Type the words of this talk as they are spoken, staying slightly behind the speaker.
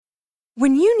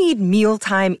When you need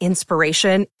mealtime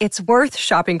inspiration, it's worth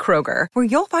shopping Kroger, where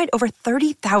you'll find over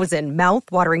 30,000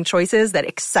 mouth-watering choices that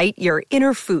excite your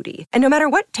inner foodie. And no matter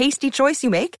what tasty choice you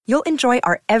make, you'll enjoy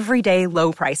our everyday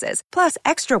low prices, plus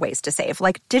extra ways to save,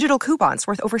 like digital coupons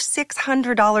worth over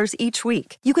 $600 each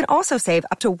week. You can also save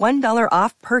up to $1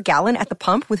 off per gallon at the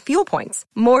pump with fuel points.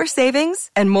 More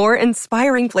savings and more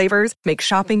inspiring flavors make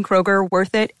shopping Kroger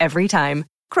worth it every time.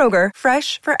 Kroger,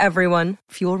 fresh for everyone.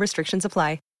 Fuel restrictions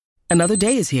apply. Another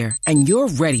day is here, and you're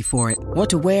ready for it. What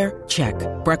to wear? Check.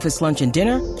 Breakfast, lunch, and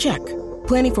dinner? Check.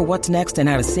 Planning for what's next and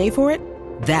how to save for it?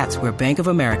 That's where Bank of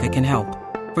America can help.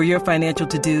 For your financial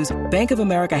to-dos, Bank of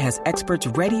America has experts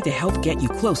ready to help get you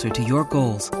closer to your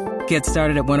goals. Get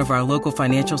started at one of our local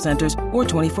financial centers or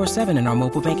 24/7 in our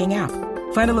mobile banking app.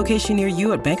 Find a location near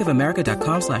you at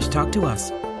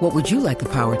bankofamerica.com/talktous. What would you like the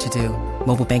power to do?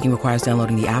 Mobile banking requires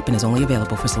downloading the app and is only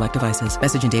available for select devices.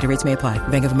 Message and data rates may apply.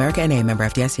 Bank of America N.A., member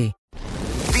FDIC.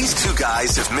 These two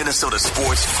guys have Minnesota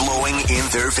sports flowing in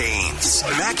their veins.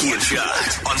 Mackie and Judd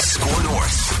on SKOR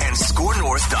North and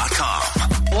SKORNorth.com.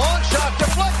 Long shot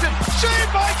deflected,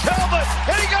 saved by Talbot,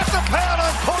 and he got the pad on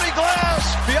Cody Glass.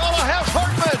 Fiala has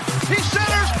Hartman. He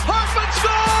centers, Hartman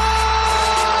scores!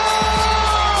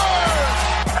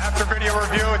 After video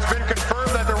review, it's been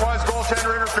confirmed that there was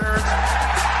goaltender interference.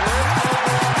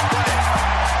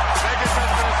 Vegas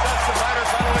has been assessed the minor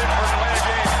penalty for delay of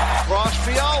game. Ross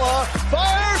Fiala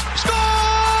fires, scores!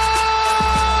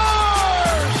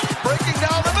 Breaking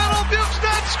down the middle,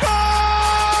 Bukestad scores!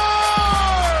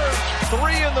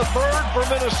 3 in the third for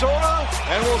Minnesota,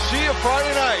 and we'll see you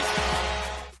Friday night.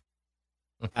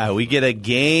 We get a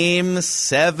Game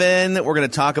 7. We're going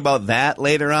to talk about that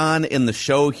later on in the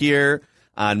show here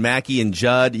on Mackie and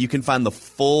Judd. You can find the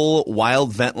full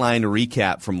Wild Vent Line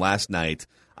recap from last night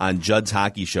on Judd's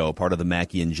Hockey Show, part of the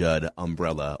Mackie and Judd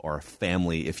umbrella, or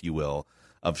family, if you will,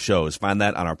 of shows. Find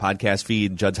that on our podcast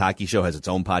feed. Judd's Hockey Show has its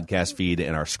own podcast feed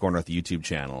and our SKOR North YouTube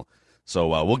channel.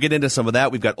 So we'll get into some of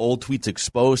that. We've got old tweets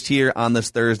exposed here on this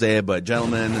Thursday, but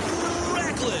gentlemen,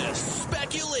 Reckless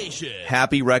Speculation.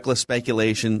 Happy Reckless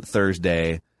Speculation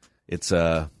Thursday. It's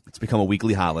become a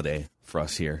weekly holiday for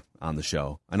us here on the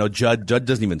show. I know Judd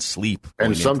doesn't even sleep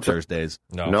on Thursdays.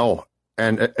 No.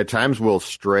 And at times we'll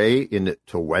stray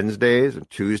into Wednesdays and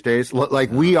Tuesdays. Like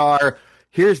we are.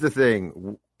 Here's the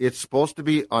thing. It's supposed to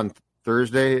be on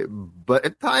Thursday, but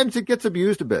at times it gets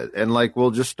abused a bit. And like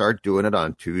we'll just start doing it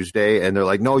on Tuesday. And they're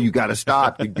like, no, you got to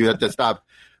stop. You have to stop.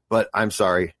 But I'm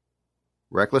sorry.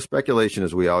 Reckless speculation,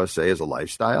 as we always say, is a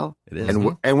lifestyle. It is.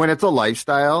 And when it's a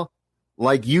lifestyle,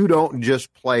 like you don't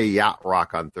just play yacht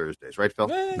rock on Thursdays, right, Phil?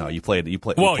 No, you play.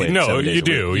 Well, no, you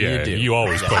do. Yeah, you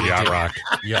always play yacht rock.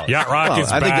 Yacht rock is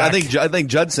back. I think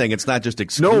Judd's saying it's not just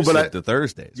exclusive to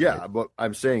Thursdays. Yeah, right? but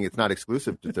I'm saying it's not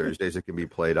exclusive to Thursdays. It can be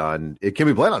played on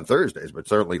Thursdays, but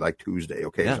certainly like Tuesday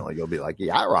occasionally. You'll be like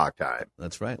yacht rock time.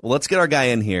 That's right. Well, let's get our guy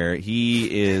in here.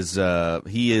 He is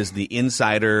the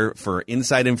insider for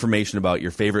inside information about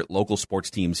your favorite local sports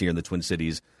teams here in the Twin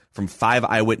Cities. From 5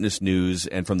 Eyewitness News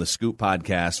and from the Scoop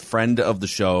Podcast, friend of the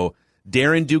show,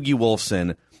 Darren Doogie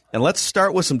Wolfson. And let's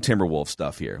start with some Timberwolves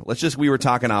stuff here. We were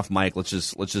talking off mic. Let's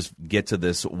just get to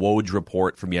this Woj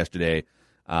report from yesterday.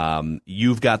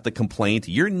 You've got the complaint.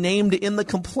 You're named in the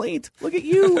complaint. Look at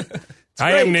you.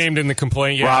 I am named in the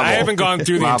complaint. Yeah, Bravo. I haven't gone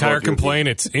through the entire Doogie. complaint.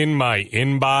 It's in my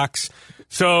inbox.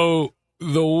 So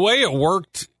the way it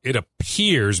worked, it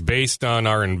appears, based on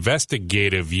our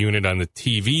investigative unit on the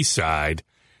TV side,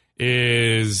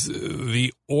 is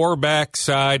the Orbach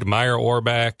side, Meyer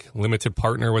Orbach, limited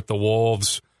partner with the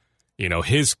Wolves. You know,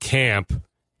 his camp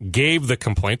gave the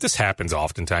complaint. This happens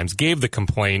oftentimes. Gave the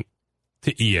complaint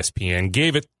to ESPN,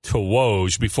 gave it to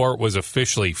Woj before it was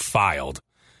officially filed.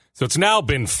 So it's now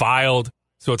been filed.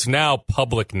 So it's now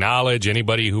public knowledge.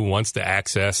 Anybody who wants to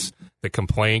access the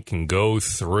complaint can go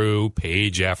through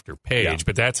page after page. Yeah.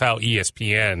 But that's how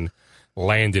ESPN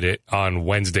landed it on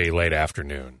Wednesday late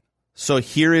afternoon. So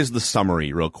here is the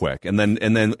summary real quick. And then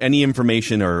any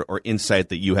information or insight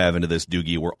that you have into this,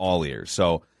 Doogie, we're all ears.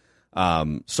 So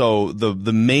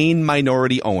the main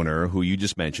minority owner, who you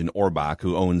just mentioned, Orbach,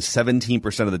 who owns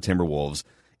 17% of the Timberwolves,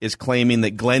 is claiming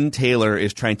that Glenn Taylor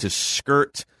is trying to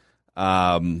skirt,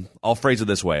 I'll phrase it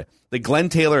this way, that Glenn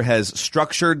Taylor has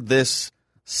structured this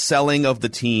selling of the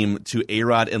team to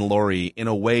A-Rod and Laurie in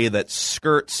a way that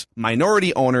skirts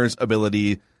minority owners'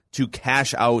 ability to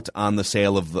cash out on the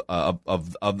sale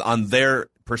on their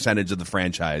percentage of the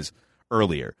franchise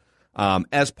earlier.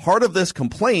 As part of this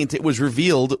complaint, it was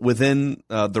revealed within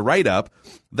the write-up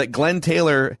that Glenn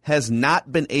Taylor has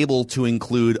not been able to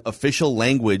include official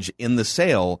language in the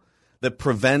sale that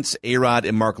prevents A-Rod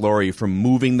and Mark Lowry from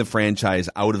moving the franchise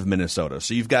out of Minnesota.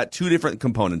 So you've got two different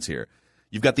components here.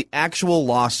 You've got the actual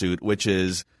lawsuit, which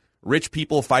is rich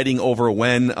people fighting over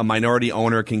when a minority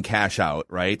owner can cash out,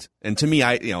 right? And to me,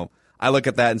 I look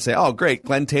at that and say, oh, great,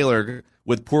 Glenn Taylor,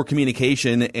 with poor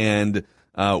communication and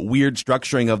weird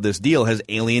structuring of this deal, has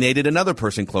alienated another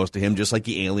person close to him, just like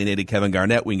he alienated Kevin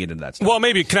Garnett. We can get into that stuff. Well,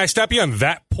 maybe, can I stop you on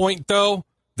that point, though?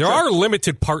 There are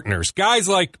limited partners, guys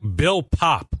like Bill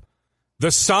Popp,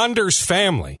 the Saunders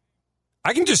family.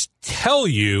 I can just tell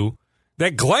you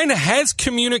that Glenn has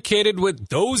communicated with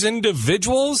those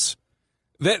individuals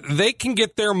that they can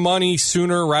get their money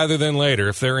sooner rather than later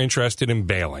if they're interested in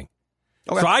bailing.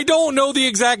 Okay. So I don't know the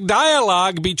exact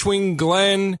dialogue between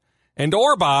Glenn and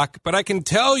Orbach, but I can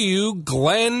tell you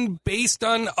Glenn, based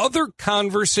on other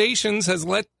conversations, has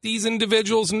let these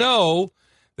individuals know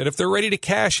that if they're ready to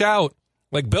cash out,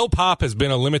 like Bill Popp has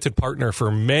been a limited partner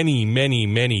for many, many,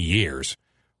 many years,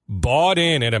 bought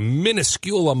in at a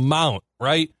minuscule amount,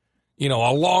 right?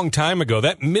 A long time ago.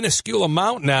 That minuscule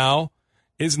amount now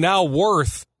is now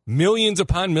worth millions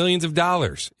upon millions of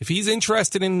dollars. If he's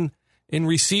interested in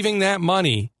receiving that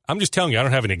money, I'm just telling you, I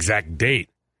don't have an exact date,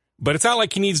 but it's not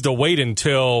like he needs to wait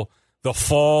until the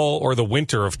fall or the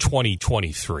winter of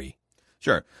 2023.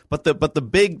 Sure. But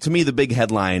the big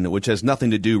headline, which has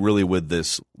nothing to do really with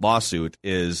this lawsuit,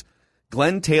 is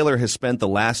Glenn Taylor has spent the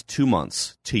last 2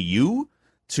 months to you,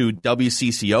 to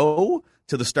WCCO,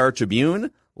 to the Star Tribune,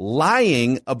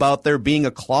 lying about there being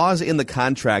a clause in the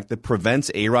contract that prevents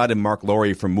A-Rod and Mark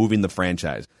Lowry from moving the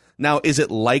franchise. Now, is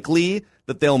it likely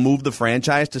that they'll move the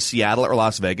franchise to Seattle or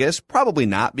Las Vegas? Probably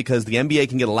not, because the NBA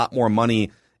can get a lot more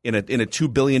money in a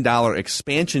 $2 billion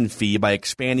expansion fee by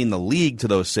expanding the league to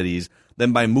those cities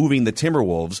than by moving the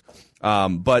Timberwolves.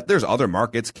 But there's other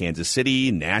markets, Kansas City,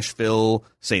 Nashville,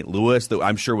 St. Louis, that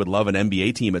I'm sure would love an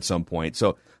NBA team at some point.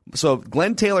 So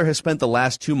Glenn Taylor has spent the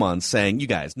last 2 months saying, you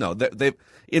guys, no,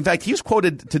 in fact, he was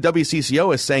quoted to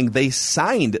WCCO as saying they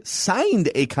signed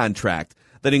a contract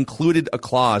that included a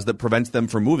clause that prevents them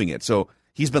from moving it. So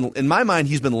in my mind,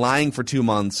 he's been lying for 2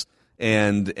 months,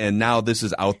 and now this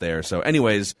is out there. So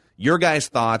anyways, your guys'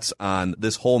 thoughts on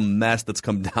this whole mess that's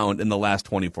come down in the last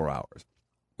 24 hours.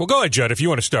 Well, go ahead, Judd, if you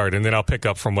want to start, and then I'll pick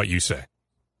up from what you say.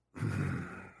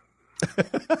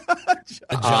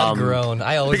 A Judd groan.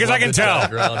 Because I can tell.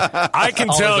 I can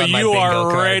tell you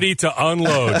are ready to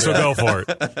unload, so go for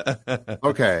it.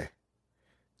 Okay.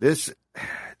 This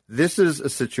is a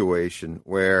situation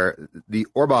where the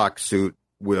Orbach suit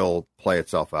will play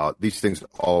itself out. These things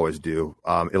always do.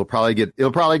 It'll probably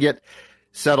get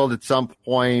settled at some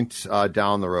point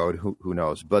down the road. Who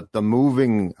knows? But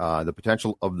the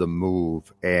potential of the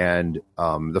move, and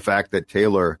the fact that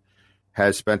Taylor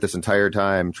has spent this entire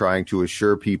time trying to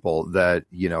assure people that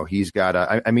he's got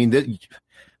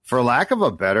for lack of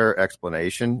a better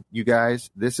explanation, you guys,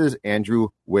 this is Andrew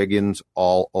Wiggins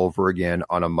all over again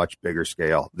on a much bigger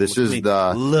scale. This is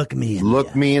look me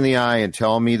in the eye and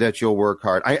tell me that you'll work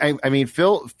hard. I mean,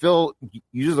 Phil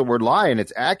uses the word lie, and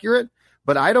it's accurate,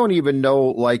 but I don't even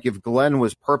know if Glenn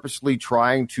was purposely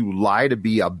trying to lie to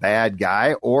be a bad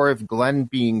guy, or if Glenn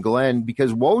being Glenn,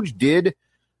 because Woj did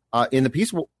in the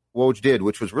piece Woj did,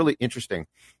 which was really interesting.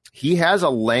 He has a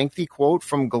lengthy quote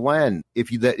from Glenn. If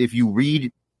you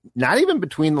read, not even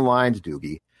between the lines,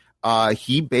 Doogie,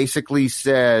 he basically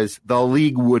says the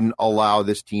league wouldn't allow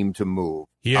this team to move.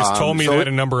 He has told me that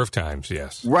a number of times,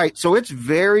 yes. Right. So it's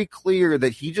very clear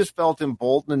that he just felt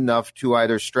emboldened enough to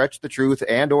either stretch the truth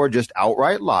and or just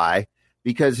outright lie,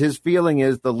 because his feeling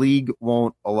is the league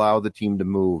won't allow the team to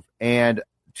move. And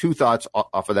two thoughts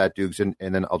off of that, Dukes, and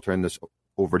then I'll turn this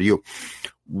over to you.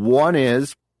 One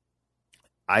is,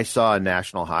 I saw a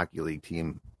National Hockey League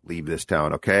team leave this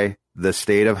town, okay? The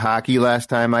state of hockey, last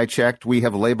time I checked, we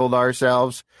have labeled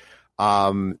ourselves.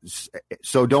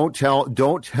 So don't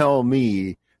tell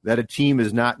me that a team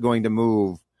is not going to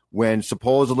move when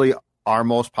supposedly our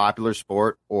most popular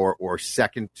sport or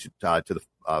second to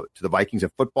the Vikings in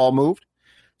football moved.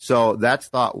 So that's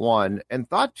thought one. And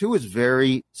thought two is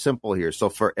very simple here. So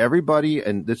for everybody,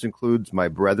 and this includes my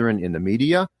brethren in the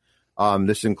media,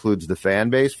 this includes the fan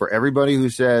base, for everybody who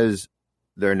says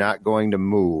they're not going to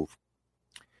move,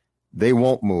 they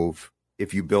won't move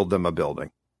if you build them a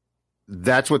building.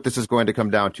 That's what this is going to come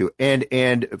down to. And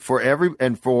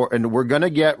we're going to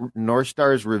get North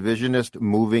Star's revisionist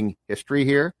moving history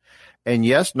here. And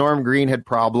yes, Norm Green had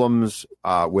problems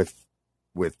with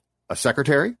a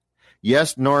secretary.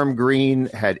 Yes, Norm Green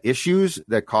had issues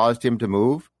that caused him to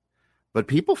move. But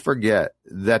people forget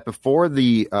that before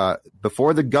the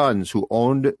Guns, who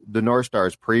owned the North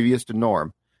Stars previous to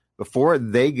Norm, before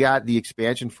they got the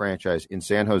expansion franchise in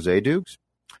San Jose, Dukes,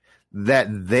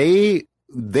 that they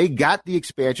got the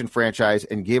expansion franchise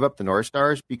and gave up the North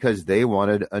Stars because they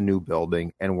wanted a new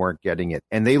building and weren't getting it.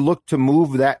 And they looked to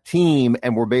move that team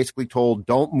and were basically told,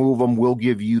 don't move them. We'll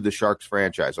give you the Sharks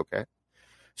franchise. Okay.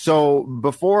 So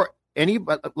before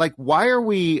why are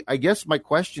we, I guess my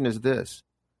question is this,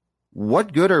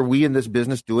 what good are we in this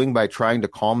business doing by trying to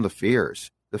calm the fears?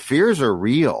 The fears are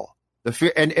real. The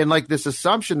fear and like this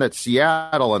assumption that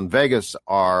Seattle and Vegas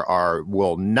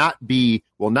will not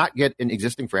get an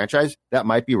existing franchise, that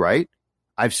might be right.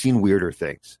 I've seen weirder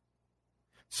things.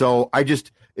 So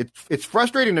it's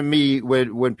frustrating to me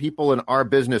when people in our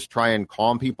business try and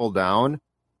calm people down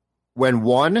when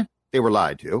one, they were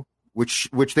lied to, which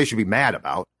they should be mad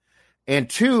about. And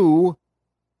two,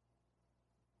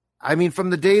 I mean,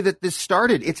 from the day that this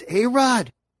started, it's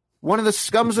A-Rod. One of the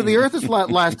scums of the earth is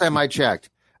last time I checked.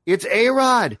 It's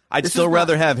A-Rod. I'd still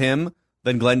rather have him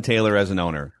than Glenn Taylor as an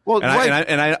owner. Well, and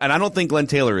I don't think Glenn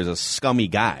Taylor is a scummy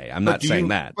guy. I'm not saying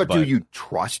that. But do you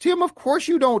trust him? Of course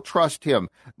you don't trust him.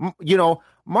 You know,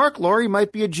 Mark Laurie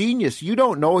might be a genius. You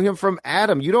don't know him from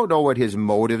Adam. You don't know what his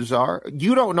motives are.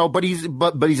 You don't know, but he's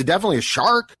definitely a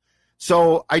shark.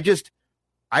 So I just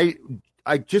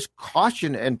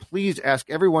caution and please ask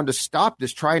everyone to stop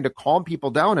this trying to calm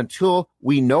people down until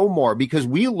we know more, because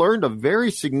we learned a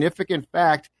very significant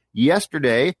fact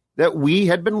yesterday that we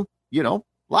had been,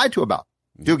 lied to about.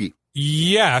 Doogie.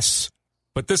 Yes,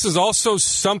 but this is also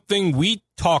something we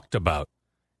talked about.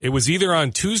 It was either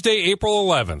on Tuesday, April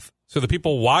 11th, so the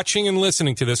people watching and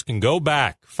listening to this can go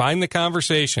back, find the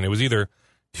conversation. It was either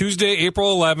Tuesday,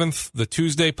 April 11th, the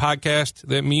Tuesday podcast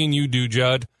that me and you do,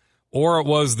 Judd, or it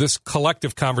was this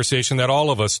collective conversation that all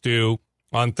of us do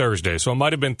on Thursday. So it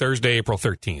might have been Thursday, April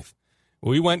 13th.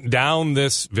 We went down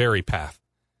this very path.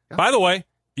 Yeah. By the way,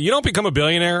 you don't become a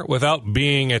billionaire without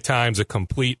being at times a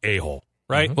complete a-hole,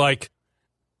 right? Mm-hmm. Like,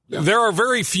 there are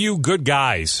very few good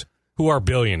guys who are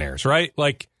billionaires, right?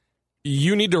 Like,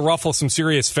 you need to ruffle some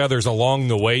serious feathers along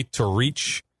the way to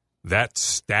reach that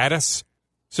status.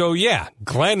 So, yeah,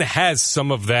 Glenn has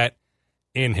some of that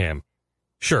in him.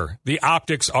 Sure, the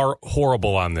optics are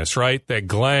horrible on this, right? That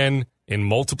Glenn, in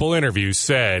multiple interviews,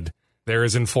 said there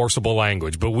is enforceable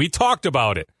language. But we talked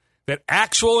about it, that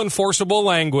actual enforceable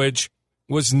language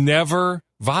was never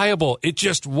viable. It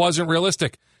just wasn't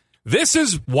realistic. This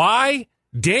is why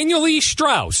Daniel E.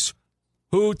 Strauss,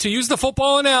 who, to use the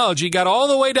football analogy, got all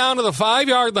the way down to the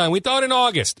 5-yard line. We thought in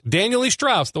August, Daniel E.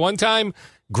 Strauss, the one-time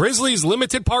Grizzlies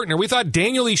limited partner, we thought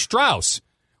Daniel E. Strauss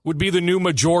would be the new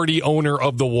majority owner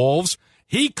of the Wolves.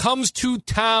 He comes to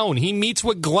town. He meets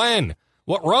with Glenn.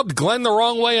 What rubbed Glenn the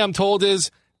wrong way, I'm told,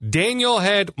 is Daniel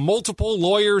had multiple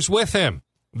lawyers with him.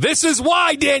 This is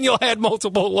why Daniel had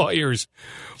multiple lawyers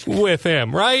with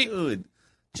him, right? Dude,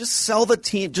 just sell the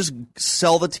team. Just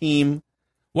sell the team.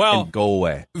 Well, and go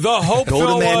away. The hope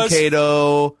go to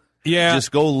Mankato. Yeah,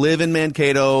 just go live in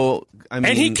Mankato. And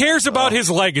he cares about his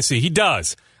legacy. He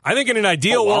does. I think in an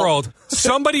ideal world,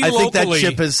 somebody locally. I think that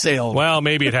ship has sailed. Well,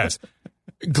 maybe it has.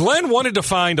 Glenn wanted to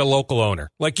find a local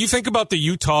owner. Like, you think about the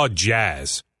Utah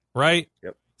Jazz, right?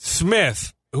 Yep.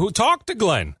 Smith, who talked to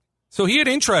Glenn. So he had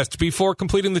interest before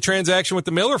completing the transaction with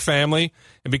the Miller family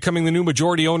and becoming the new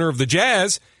majority owner of the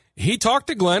Jazz. He talked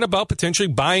to Glenn about potentially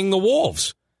buying the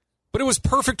Wolves. But it was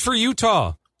perfect for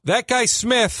Utah. That guy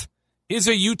Smith is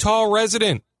a Utah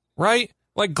resident, right?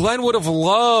 Like, Glenn would have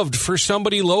loved for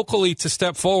somebody locally to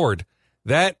step forward.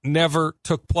 That never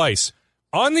took place.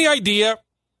 On the idea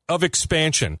of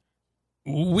expansion,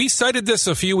 we cited this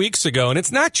a few weeks ago, and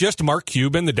it's not just Mark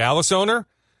Cuban, the Dallas owner.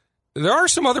 There are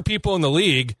some other people in the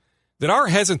league that are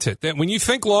hesitant, that when you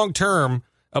think long-term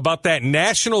about that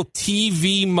national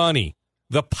TV money,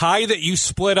 the pie that you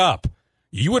split up,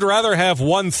 you would rather have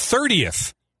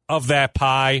 1/30th of that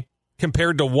pie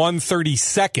compared to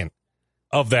 1/32nd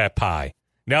of that pie.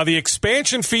 Now, the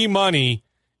expansion fee money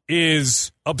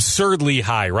is absurdly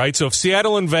high, right? So if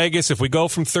Seattle and Vegas, if we go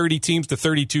from 30 teams to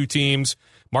 32 teams,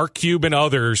 Mark Cuban and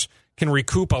others can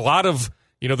recoup a lot of,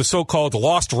 the so-called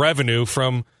lost revenue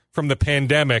from the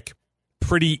pandemic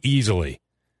pretty easily.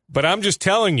 But I'm just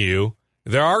telling you,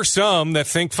 there are some that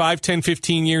think 5, 10,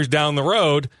 15 years down the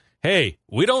road, hey,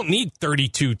 we don't need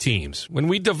 32 teams. When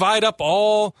we divide up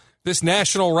all this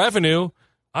national revenue,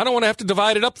 I don't want to have to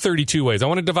divide it up 32 ways. I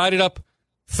want to divide it up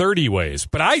 30 ways.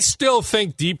 But I still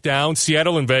think deep down,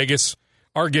 Seattle and Vegas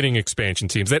are getting expansion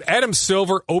teams. That Adam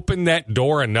Silver opened that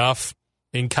door enough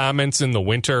in comments in the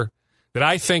winter that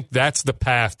I think that's the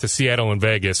path to Seattle and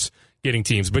Vegas getting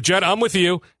teams. But, Judd, I'm with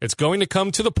you. It's going to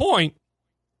come to the point,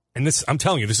 and this, I'm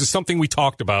telling you, this is something we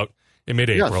talked about in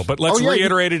mid-April. Yes. But let's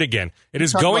reiterate it again. It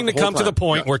is going to come to the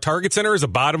point where Target Center is a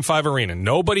bottom 5 arena. I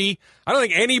don't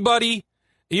think anybody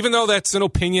Even though that's an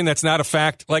opinion, that's not a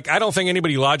fact. Like, I don't think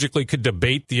anybody logically could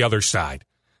debate the other side.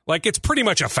 Like, it's pretty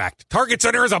much a fact. Target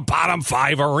Center is a bottom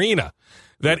 5 arena.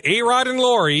 That A-Rod and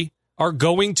Lori are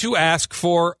going to ask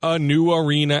for a new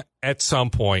arena at some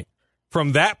point.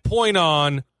 From that point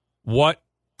on, what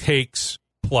takes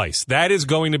place? That is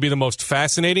going to be the most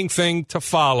fascinating thing to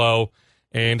follow.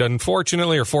 And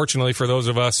unfortunately, or fortunately for those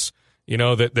of us,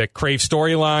 that crave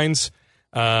storylines,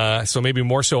 so maybe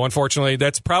more so, unfortunately,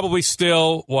 that's probably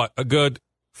still, a good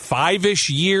 5-ish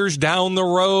years down the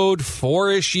road,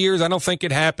 4-ish years. I don't think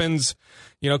it happens,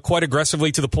 quite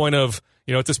aggressively to the point of,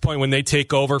 at this point when they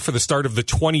take over for the start of the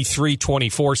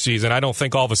 23-24 season, I don't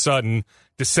think all of a sudden,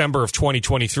 December of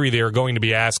 2023, they are going to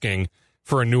be asking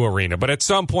for a new arena. But at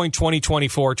some point,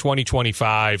 2024,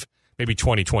 2025, maybe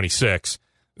 2026,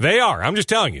 they are. I'm just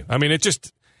telling you. I mean,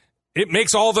 it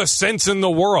makes all the sense in the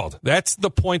world. That's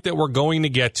the point that we're going to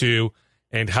get to.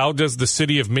 And how does the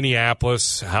city of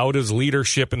Minneapolis, how does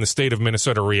leadership in the state of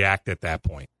Minnesota react at that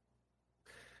point?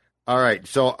 All right.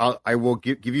 So I will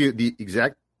give you the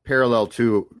exact parallel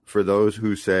too for those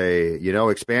who say,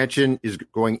 expansion is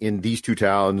going in these two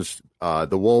towns.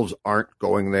 The Wolves aren't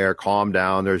going there. Calm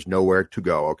down. There's nowhere to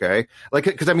go. Okay.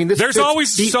 Because there's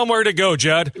always somewhere to go,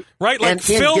 Judd, right? Like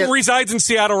Phil resides in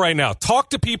Seattle right now.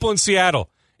 Talk to people in Seattle.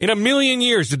 In a million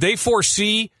years, did they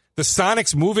foresee the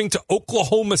Sonics moving to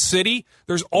Oklahoma City?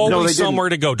 There's always somewhere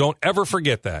to go. Don't ever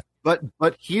forget that. But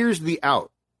here's the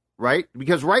out. Right?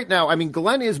 Because right now,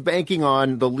 Glenn is banking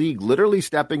on the league literally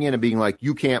stepping in and being like,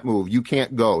 you can't move. You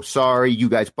can't go. Sorry, you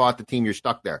guys bought the team. You're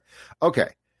stuck there. Okay.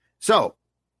 So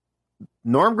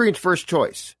Norm Green's first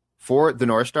choice for the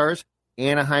North Stars,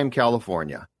 Anaheim,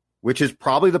 California, which is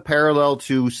probably the parallel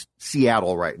to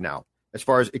Seattle right now as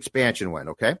far as expansion went.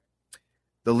 Okay.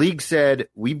 The league said,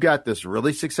 we've got this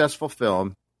really successful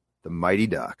film, The Mighty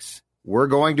Ducks. We're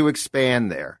going to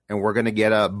expand there and we're going to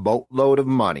get a boatload of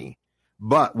money.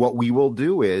 But what we will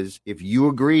do is, if you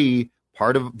agree,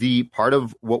 part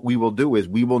of what we will do is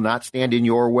we will not stand in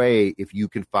your way if you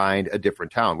can find a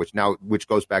different town, which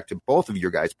goes back to both of your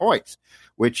guys' points,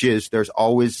 which is there's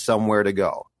always somewhere to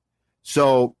go.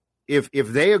 So if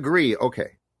they agree,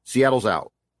 okay, Seattle's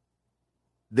out,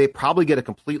 they probably get a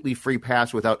completely free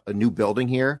pass without a new building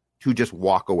here to just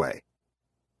walk away.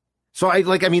 So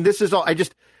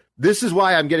this is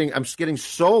why I'm getting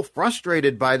so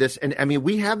frustrated by this. And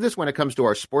we have this when it comes to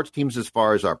our sports teams as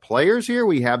far as our players here.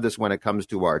 We have this when it comes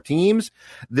to our teams.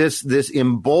 This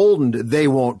emboldened, they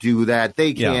won't do that.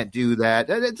 They can't do that.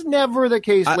 It's never the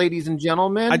case, ladies and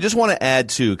gentlemen. I just want to add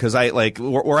too, because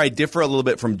where I differ a little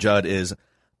bit from Judd is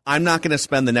I'm not going to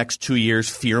spend the next 2 years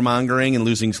fear-mongering and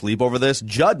losing sleep over this.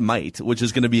 Judd might, which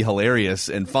is going to be hilarious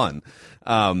and fun.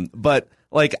 But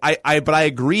I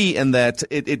agree in that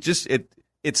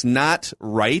it's not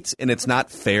right and it's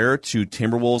not fair to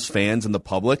Timberwolves fans and the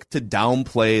public to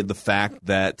downplay the fact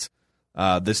that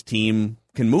this team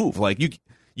can move. Like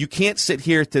you can't sit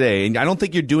here today, and I don't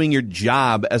think you're doing your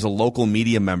job as a local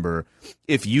media member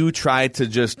if you try to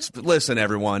just listen,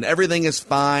 everyone, everything is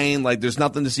fine. Like there's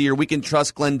nothing to see here. We can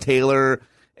trust Glenn Taylor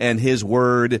and his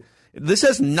word. This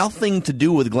has nothing to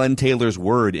do with Glenn Taylor's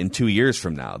word in 2 years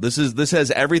from now. This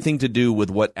has everything to do with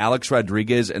what Alex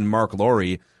Rodriguez and Mark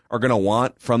Lowry are going to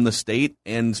want from the state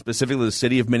and specifically the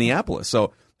city of Minneapolis.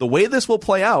 So the way this will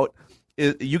play out,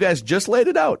 you guys just laid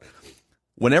it out.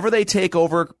 Whenever they take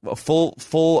over a full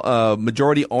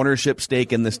majority ownership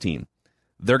stake in this team,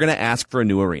 they're going to ask for a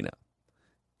new arena.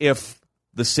 If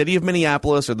the city of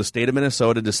Minneapolis or the state of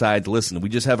Minnesota decides, listen, we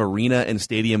just have arena and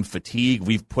stadium fatigue.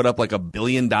 We've put up like $1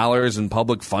 billion in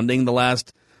public funding the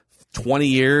last 20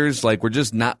 years. Like we're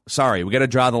just not sorry. We got to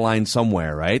draw the line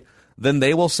somewhere, right? Then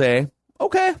they will say,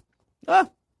 okay,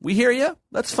 we hear you.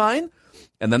 That's fine.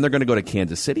 And then they're going to go to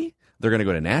Kansas City. They're going to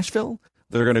go to Nashville.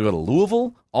 They're going to go to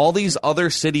Louisville, all these other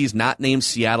cities not named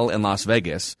Seattle and Las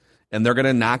Vegas, and they're going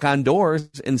to knock on doors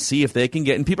and see if they can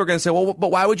get. And people are going to say, well,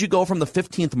 but why would you go from the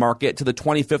 15th market to the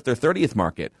 25th or 30th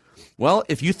market? Well,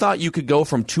 if you thought you could go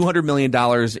from $200 million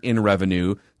in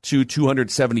revenue to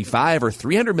 $275 or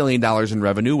 $300 million in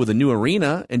revenue with a new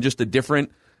arena and just a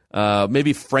different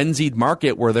maybe frenzied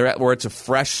market where it's a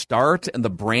fresh start and the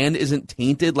brand isn't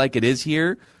tainted like it is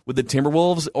here with the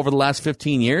Timberwolves over the last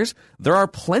 15 years, there are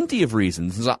plenty of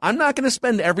reasons. So I'm not going to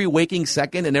spend every waking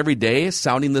second and every day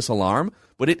sounding this alarm,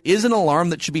 but it is an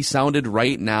alarm that should be sounded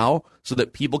right now so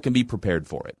that people can be prepared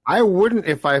for it. I wouldn't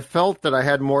if I felt that I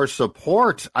had more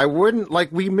support. I wouldn't,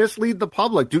 we mislead the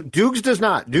public. Dukes does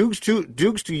not. Dukes,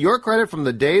 to your credit, from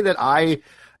the day that I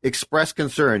expressed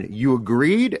concern, you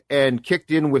agreed and kicked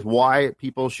in with why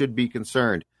people should be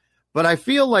concerned. But I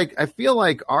feel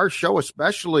like our show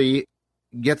especially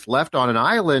gets left on an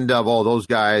island of, oh, those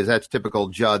guys, that's typical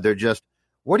Judd. They're just,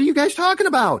 what are you guys talking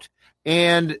about?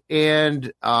 And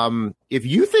if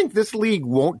you think this league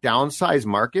won't downsize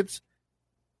markets,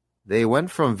 they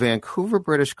went from Vancouver,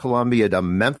 British Columbia to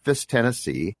Memphis,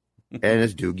 Tennessee. And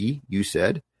as Doogie, you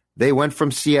said, they went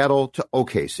from Seattle to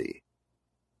OKC.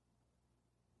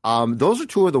 Those are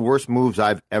two of the worst moves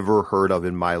I've ever heard of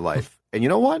in my life. And you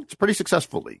know what? It's a pretty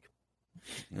successful league.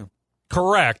 Yeah.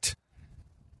 Correct.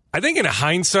 I think in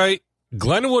hindsight,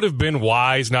 Glenn would have been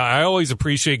wise. Now, I always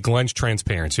appreciate Glenn's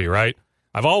transparency, right?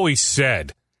 I've always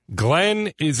said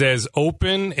Glenn is as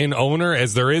open an owner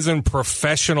as there is in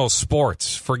professional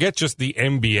sports. Forget just the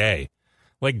NBA.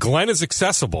 Like, Glenn is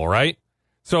accessible, right?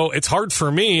 So it's hard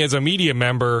for me as a media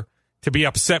member to be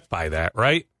upset by that,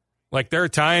 right? Like, there are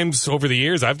times over the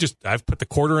years I've put the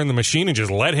quarter in the machine and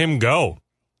just let him go.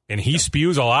 And he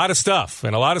spews a lot of stuff,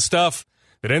 and a lot of stuff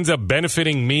that ends up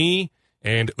benefiting me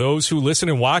and those who listen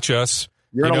and watch us,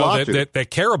 that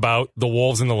care about the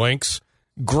Wolves and the Lynx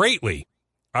greatly.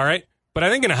 All right? But I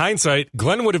think in hindsight,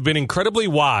 Glenn would have been incredibly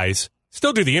wise.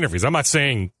 Still do the interviews. I'm not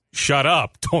saying shut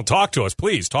up, don't talk to us,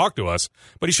 please talk to us.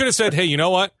 But he should have said, hey, you know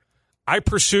what? I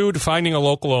pursued finding a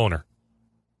local owner.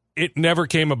 It never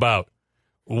came about.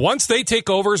 Once they take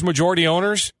over as majority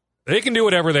owners, they can do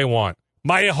whatever they want.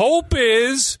 My hope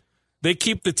is they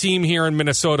keep the team here in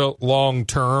Minnesota long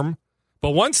term.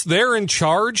 But once they're in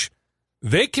charge,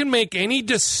 they can make any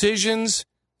decisions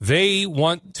they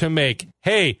want to make.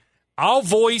 Hey, I'll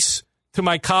voice to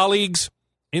my colleagues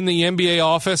in the NBA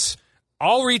office.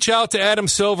 I'll reach out to Adam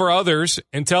Silver, others,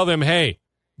 and tell them, hey,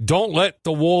 don't let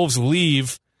the Wolves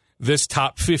leave this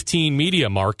top 15 media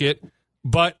market.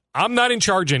 But I'm not in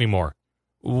charge anymore.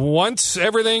 Once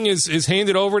everything is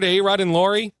handed over to A-Rod and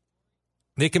Laurie,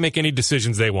 they can make any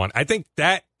decisions they want. I think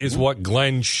that is what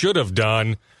Glenn should have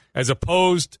done, as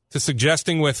opposed to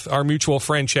suggesting with our mutual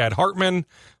friend Chad Hartman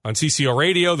on CCO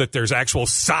Radio that there's actual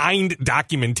signed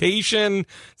documentation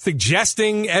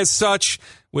suggesting as such.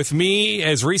 With me,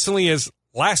 as recently as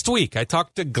last week, I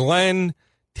talked to Glenn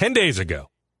 10 days ago,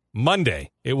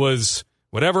 Monday. It was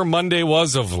whatever Monday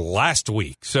was of last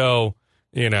week. So,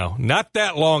 not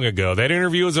that long ago. That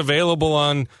interview is available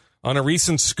on a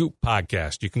recent Scoop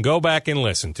podcast. You can go back and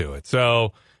listen to it.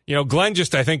 So, Glenn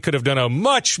just, I think, could have done a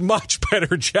much, much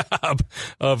better job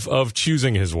of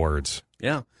choosing his words.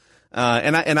 Yeah.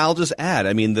 And I'll just add,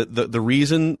 I mean, the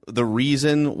reason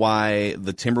why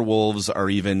the Timberwolves are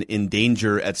even in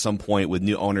danger at some point with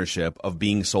new ownership of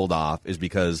being sold off is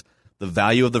because the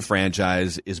value of the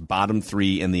franchise is bottom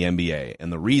 3 in the NBA.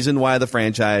 And the reason why the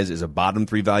franchise is a bottom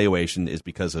 3 valuation is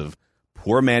because of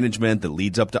poor management that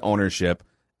leads up to ownership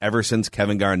ever since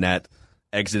Kevin Garnett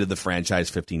exited the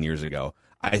franchise 15 years ago.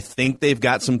 I think they've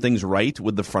got some things right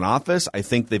with the front office. I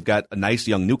think they've got a nice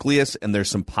young nucleus, and there's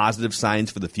some positive signs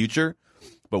for the future.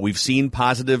 But we've seen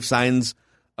positive signs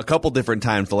a couple different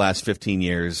times the last 15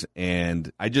 years,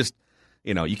 and I just,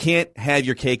 you can't have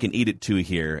your cake and eat it too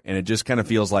here. And it just kind of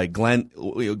feels like Glenn,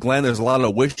 there's a lot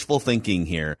of wishful thinking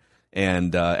here.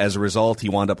 And as a result, he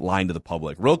wound up lying to the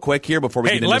public. Real quick here before we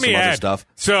get into some other stuff.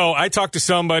 So I talked to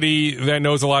somebody that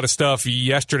knows a lot of stuff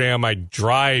yesterday on my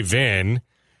drive in.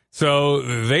 So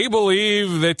they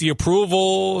believe that the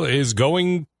approval is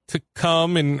going to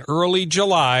come in early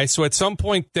July. So at some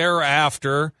point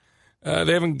thereafter,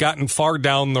 they haven't gotten far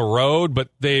down the road, but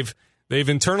they've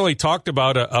internally talked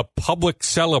about a public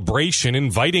celebration,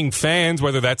 inviting fans,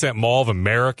 whether that's at Mall of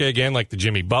America, again, like the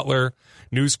Jimmy Butler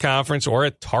news conference, or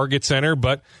at Target Center,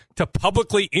 but to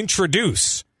publicly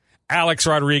introduce Alex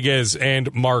Rodriguez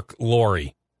and Mark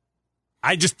Laurie.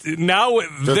 I just, now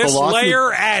this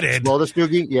layer added. Well, this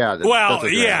Doogie, yeah. Well,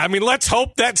 yeah, I mean, let's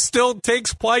hope that still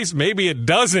takes place. Maybe it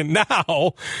doesn't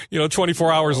now,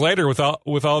 24 hours later with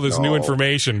all this new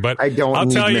information. But I'll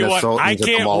tell you what, I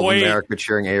can't wait. America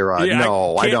cheering A-Rod. Yeah,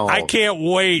 no, I don't. I can't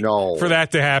wait for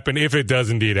that to happen if it does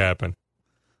indeed happen.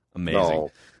 Amazing.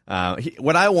 No.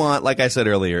 What I want, like I said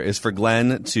earlier, is for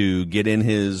Glenn to get in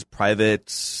his private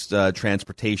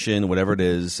transportation, whatever it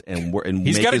is, and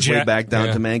make his way back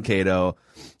down to Mankato.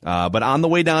 But on the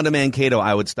way down to Mankato,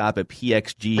 I would stop at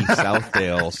PXG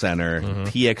Southdale Center,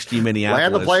 PXG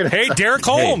Minneapolis. Hey, Derek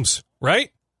Holmes,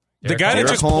 right? The guy that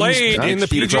just played in the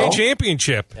PGA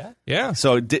Championship. Yeah.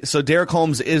 So Derek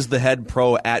Holmes is the head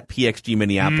pro at PXG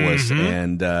Minneapolis,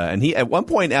 and he at one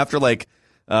point after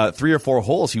 3 or 4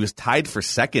 holes, he was tied for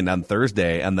second on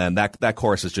Thursday, and then that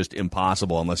course is just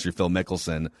impossible unless you're Phil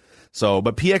Mickelson. So,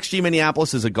 but PXG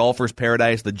Minneapolis is a golfer's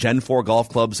paradise. The Gen 4 golf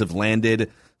clubs have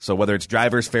landed. So whether it's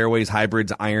drivers, fairways,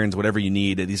 hybrids, irons, whatever you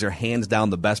need, these are hands down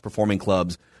the best performing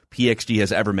clubs PXG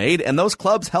has ever made. And those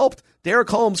clubs helped Derek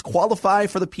Holmes qualify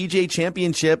for the PGA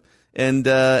Championship and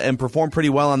performed pretty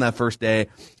well on that first day.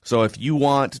 So if you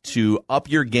want to up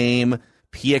your game,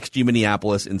 PXG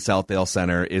Minneapolis in Southdale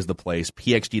Center is the place.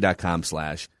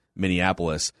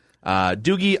 PXG.com/Minneapolis.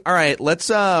 Doogie, all right, let's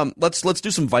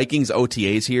do some Vikings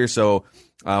OTAs here. So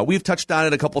we've touched on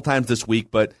it a couple times this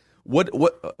week, but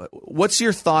what's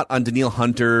your thought on Danielle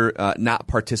Hunter not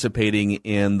participating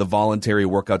in the voluntary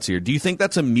workouts here? Do you think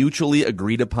that's a mutually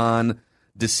agreed upon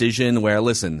decision where,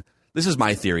 listen, this is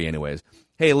my theory anyways.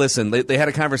 Hey, listen, they had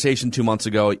a conversation 2 months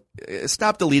ago.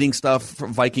 Stop deleting stuff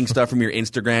from Viking stuff from your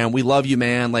Instagram. We love you,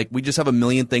 man. Like, we just have a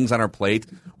million things on our plate.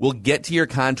 We'll get to your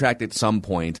contract at some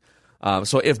point.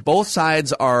 So if both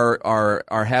sides are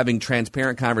having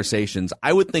transparent conversations,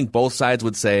 I would think both sides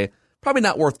would say, probably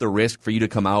not worth the risk for you to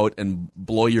come out and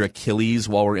blow your Achilles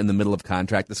while we're in the middle of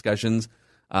contract discussions.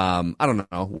 I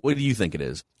don't know. What do you think it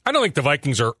is? I don't think the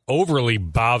Vikings are overly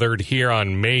bothered here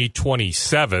on May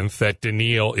 27th that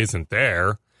Danielle isn't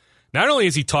there. Not only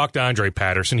has he talked to Andre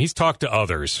Patterson, he's talked to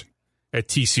others at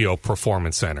TCO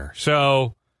Performance Center.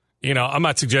 So, I'm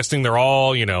not suggesting they're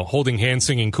all, holding hands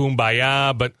singing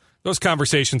Kumbaya, but those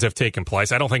conversations have taken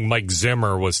place. I don't think Mike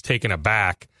Zimmer was taken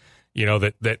aback,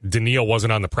 that Danielle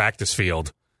wasn't on the practice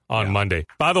field on Monday.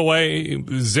 By the way,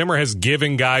 Zimmer has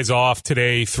given guys off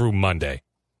today through Monday.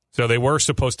 So they were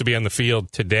supposed to be on the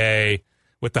field today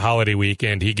with the holiday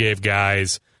weekend. He gave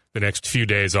guys the next few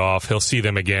days off. He'll see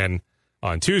them again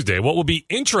on Tuesday. What will be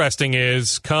interesting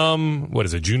is June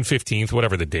 15th,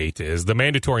 whatever the date is, the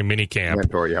mandatory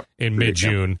minicamp in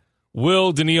mid-June.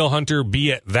 Will Danielle Hunter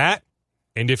be at that?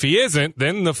 And if he isn't,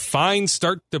 then the fines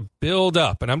start to build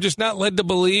up. And I'm just not led to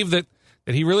believe that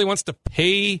he really wants to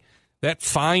pay that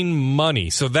fine money.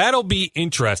 So that'll be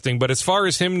interesting. But as far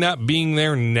as him not being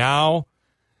there now,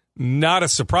 not a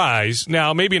surprise.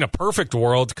 Now, maybe in a perfect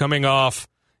world, coming off,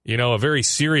 a very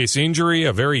serious injury,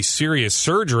 a very serious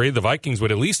surgery, the Vikings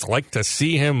would at least like to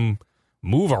see him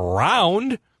move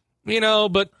around,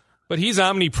 but he's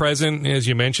omnipresent, as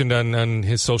you mentioned, on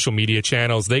his social media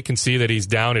channels. They can see that he's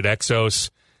down at Exos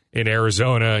in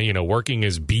Arizona, working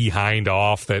his behind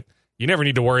off, that you never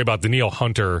need to worry about Danielle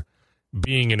Hunter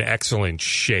being in excellent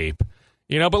shape.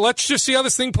 But let's just see how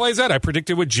this thing plays out. I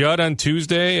predicted with Judd on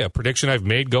Tuesday, a prediction I've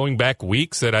made going back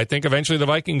weeks, that I think eventually the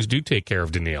Vikings do take care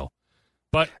of Danielle.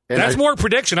 But that's more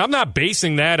prediction. I'm not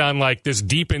basing that on like this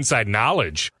deep inside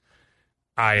knowledge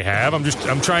I have.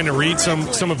 I'm trying to read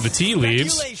some of the tea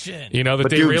leaves, that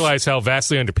they realize how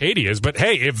vastly underpaid he is. But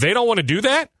hey, if they don't want to do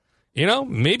that,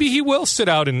 maybe he will sit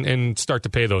out and start to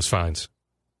pay those fines.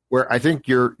 Where I think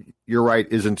you're right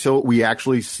is until we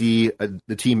actually see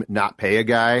the team not pay a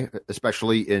guy,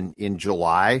 especially in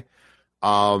July,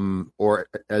 or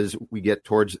as we get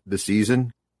towards the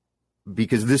season,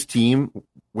 because this team,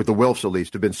 with the Wilfs at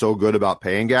least, have been so good about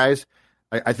paying guys.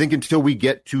 I think until we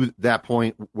get to that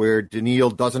point where Danielle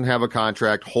doesn't have a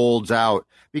contract, holds out,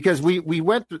 because we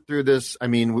went through this. I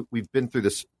mean, we've been through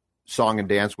this song and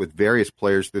dance with various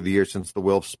players through the years since the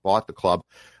Wilfs bought the club.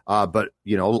 But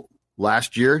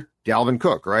last year, Dalvin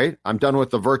Cook, right? I'm done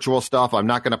with the virtual stuff. I'm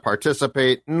not going to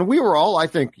participate. And we were all, I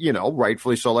think,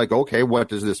 rightfully so, like, okay, what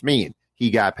does this mean?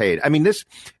 He got paid. I mean, this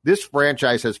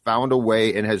franchise has found a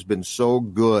way and has been so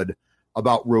good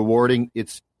about rewarding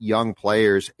its young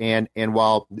players. And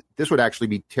while this would actually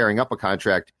be tearing up a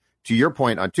contract, to your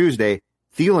point on Tuesday,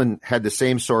 Thielen had the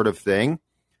same sort of thing.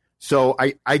 So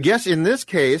I guess in this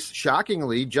case,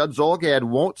 shockingly, Judd Zulgad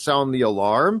won't sound the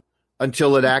alarm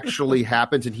until it actually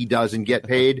happens and he doesn't get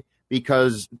paid,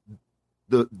 because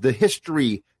the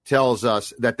history tells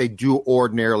us that they do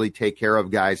ordinarily take care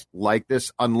of guys like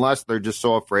this, unless they're just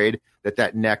so afraid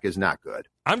that neck is not good.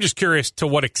 I'm just curious, to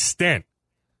what extent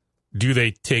do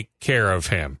they take care of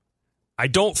him? I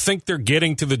don't think they're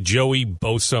getting to the Joey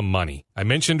Bosa money. I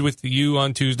mentioned with you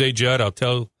on Tuesday, Judd, I'll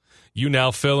tell you now,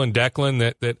 Phil and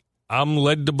Declan, that I'm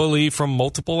led to believe from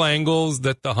multiple angles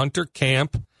that the Hunter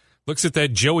camp looks at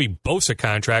that Joey Bosa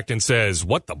contract and says,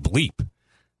 what the bleep?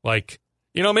 Like,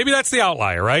 maybe that's the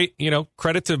outlier, right?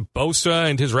 Credit to Bosa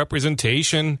and his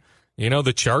representation.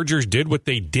 The Chargers did what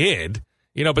they did,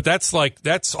 but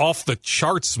that's off the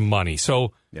charts money.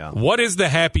 So what is the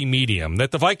happy medium?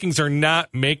 That the Vikings are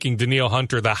not making Danielle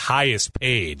Hunter the highest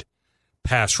paid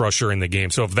pass rusher in the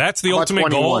game. So if that's the ultimate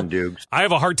goal, Dukes? I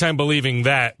have a hard time believing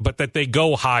that, but that they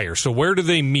go higher. So where do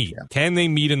they meet? Yeah. Can they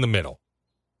meet in the middle?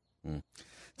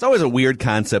 It's always a weird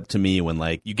concept to me when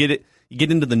you get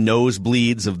into the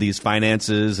nosebleeds of these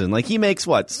finances, and he makes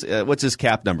what's his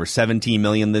cap number? $17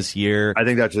 million this year. I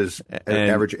think that's his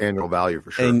average annual value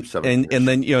for sure. And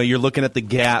then you're looking at the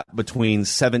gap between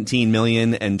 $17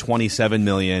 million and $27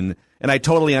 million, and I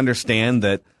totally understand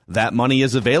that that money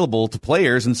is available to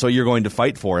players, and so you're going to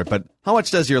fight for it. But how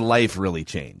much does your life really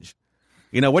change?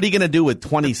 What are you going to do with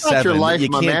 27 life, that you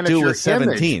can't do with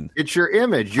 17? Image. It's your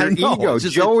image, your ego.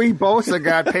 Joey Bosa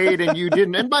got paid and you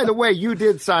didn't. And by the way, you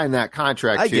did sign that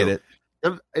contract, I too. get it.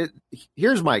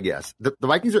 Here's my guess. The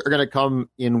Vikings are going to come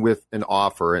in with an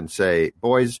offer and say,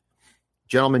 boys,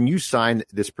 gentlemen, you signed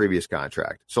this previous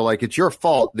contract. So, it's your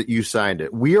fault that you signed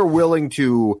it. We are willing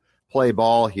to play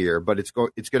ball here, but it's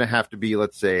going to have to be,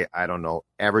 let's say, I don't know,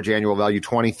 average annual value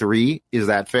 23. Is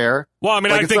that fair? Well, I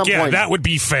mean, I think that would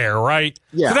be fair, right?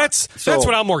 Yeah. So that's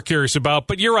what I'm more curious about.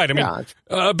 But you're right. I mean,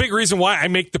 a big reason why I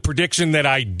make the prediction that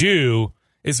I do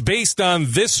is based on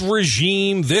this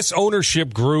regime, this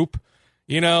ownership group.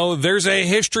 There's a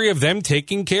history of them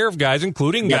taking care of guys,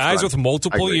 including guys with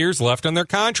multiple years left on their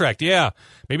contract. Yeah,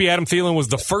 maybe Adam Thielen was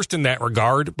the first in that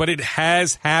regard, but it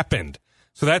has happened.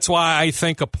 So that's why I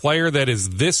think a player that is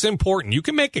this important, you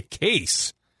can make a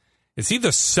case. Is he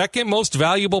the second most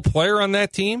valuable player on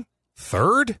that team?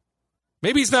 Third?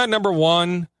 Maybe he's not number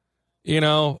one,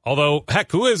 although,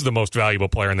 heck, who is the most valuable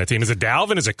player on that team? Is it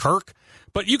Dalvin? Is it Kirk?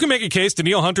 But you can make a case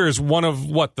Danielle Hunter is one of,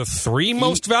 the three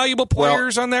most valuable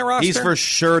players on that roster? He's for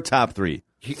sure top three.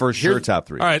 Top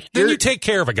three. All right, then you take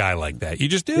care of a guy like that. You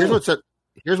just do.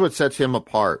 Here's what sets him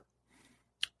apart.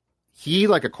 He,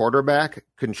 like a quarterback,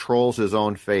 controls his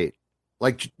own fate.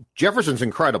 Like, Jefferson's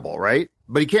incredible, right?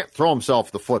 But he can't throw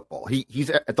himself the football. He's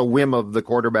at the whim of the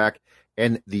quarterback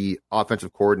and the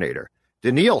offensive coordinator.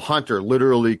 Danielle Hunter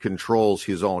literally controls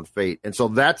his own fate. And so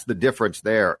that's the difference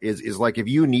there is like if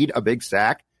you need a big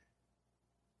sack,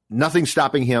 nothing's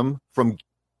stopping him from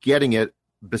getting it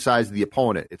besides the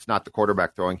opponent. It's not the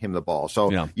quarterback throwing him the ball.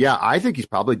 So, I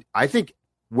think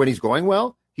when he's going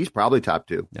well, he's probably top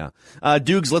two. Yeah.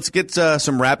 Dukes, let's get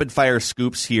some rapid-fire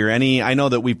scoops here. I know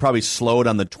that we probably slowed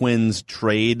on the Twins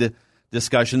trade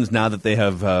discussions now that they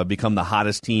have become the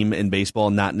hottest team in baseball,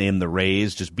 not named the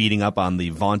Rays, just beating up on the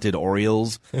vaunted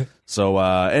Orioles. So,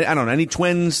 I don't know, any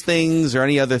Twins things or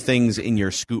any other things in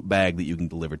your scoop bag that you can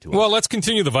deliver to us? Well, let's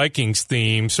continue the Vikings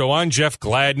theme. So on Jeff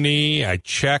Gladney, I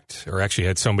checked, or actually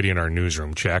had somebody in our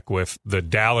newsroom check with the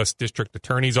Dallas District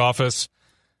Attorney's Office.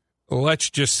 Let's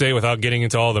just say, without getting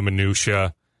into all the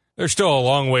minutia, there's still a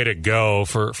long way to go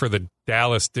for the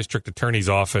Dallas District Attorney's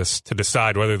Office to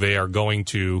decide whether they are going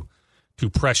to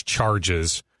press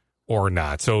charges or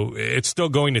not. So it's still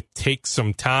going to take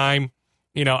some time.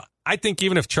 I think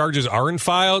even if charges aren't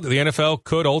filed, the NFL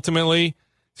could ultimately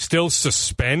still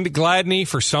suspend Gladney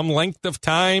for some length of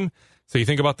time. So you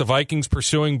think about the Vikings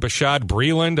pursuing Bashad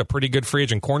Breeland, a pretty good free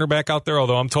agent cornerback out there,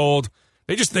 although I'm told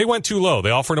they went too low.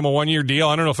 They offered him a 1-year deal.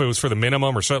 I don't know if it was for the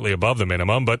minimum or slightly above the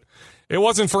minimum, but it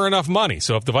wasn't for enough money.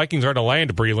 So if the Vikings are to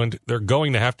land Breeland, they're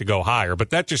going to have to go higher.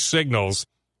 But that just signals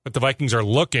that the Vikings are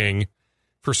looking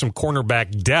for some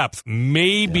cornerback depth,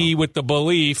 maybe with the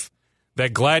belief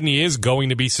that Gladney is going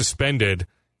to be suspended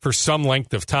for some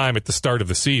length of time at the start of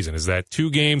the season. Is that 2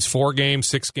 games, 4 games,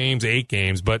 6 games, 8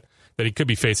 games, but that he could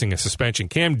be facing a suspension.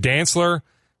 Cam Dantzler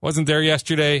wasn't there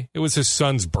yesterday. It was his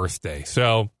son's birthday.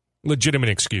 So legitimate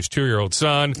excuse. 2-year-old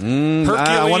son.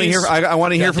 I want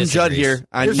to hear from Judd here.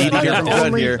 I need to hear from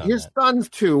Judd here. His son's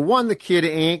 2. One, the kid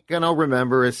ain't going to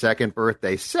remember his second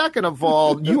birthday. Second of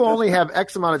all, you only have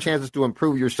X amount of chances to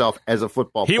improve yourself as a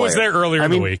football player. He was there earlier in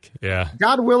the week. Yeah.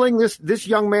 God willing, this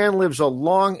young man lives a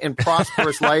long and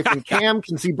prosperous life, and Cam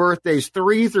can see birthdays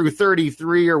 3 through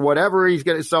 33 or whatever he's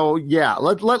going to. So, yeah,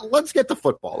 let's get to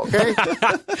football, okay?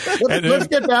 let's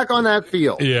get back on that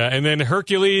field. Yeah, and then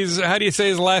Hercules, how do you say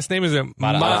his last name? Is it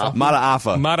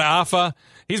Mataafa? Mataafa.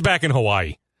 He's back in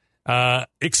Hawaii.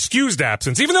 Excused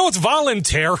absence. Even though it's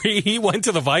voluntary, he went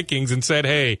to the Vikings and said,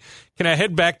 hey, can I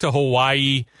head back to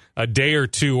Hawaii a day or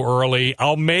two early?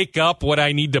 I'll make up what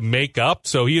I need to make up.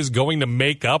 So he is going to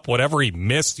make up whatever he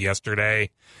missed yesterday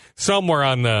somewhere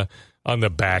on the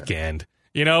back end.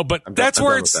 But that's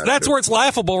where it's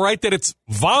laughable, right? That it's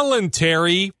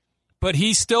voluntary, but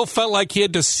he still felt like he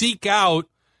had to seek out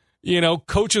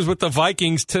coaches with the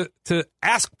Vikings to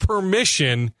ask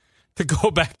permission to go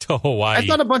back to Hawaii. I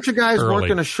thought a bunch of guys weren't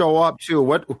going to show up too.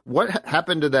 What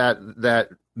happened to that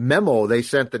memo they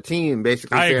sent the team,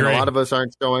 basically saying a lot of us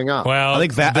aren't showing up? Well, I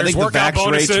think the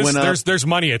vax rates went up. There's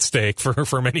money at stake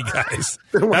for many guys.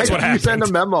 That's what happened. You send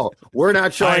a memo. We're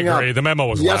not showing up. I agree. The memo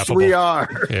was laughable. Yes, we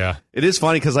are. Yeah, it is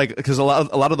funny because a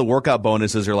lot of the workout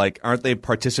bonuses are aren't they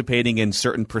participating in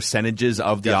certain percentages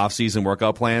of the offseason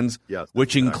workout plans? Yes,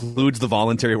 which includes the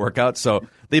voluntary workouts. So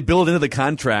they build into the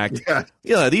contract.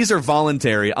 Yeah, these are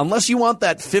voluntary unless you want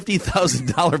that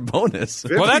 $50,000 bonus.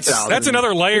 Well, that's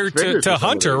another layer to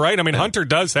Hunter, right? I mean, Hunter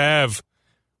does have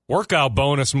workout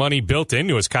bonus money built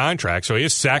into his contract, so he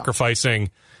is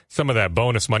sacrificing some of that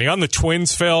bonus money. On the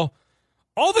Twins, Phil,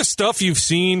 all the stuff you've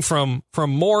seen from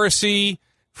Morrissey,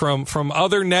 from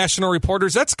other national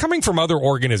reporters, that's coming from other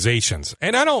organizations.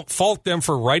 And I don't fault them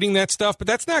for writing that stuff, but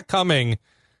that's not coming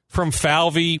from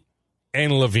Falvey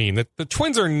and Levine. The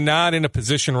Twins are not in a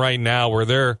position right now where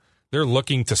they're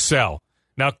looking to sell.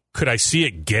 Now, could I see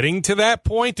it getting to that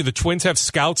point? Do the Twins have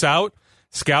scouts out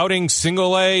scouting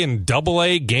single-A and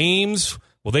double-A games?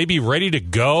 Will they be ready to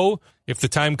go if the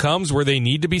time comes where they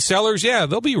need to be sellers? Yeah,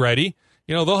 they'll be ready.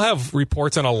 They'll have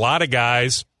reports on a lot of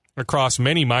guys across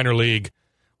many minor league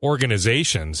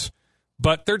organizations,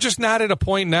 but they're just not at a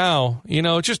point now.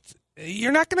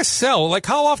 You're not going to sell. Like,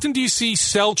 how often do you see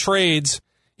sell trades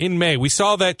in May? We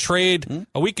saw that trade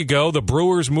a week ago. The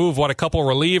Brewers moved, a couple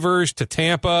relievers to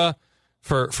Tampa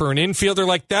for an infielder.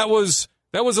 Like, that was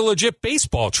a legit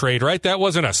baseball trade, right? That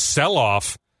wasn't a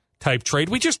sell-off type trade.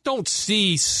 We just don't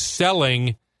see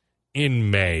selling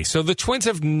in May. So the Twins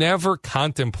have never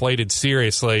contemplated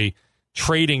seriously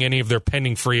trading any of their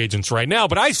pending free agents right now.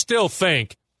 But I still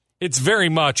think it's very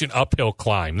much an uphill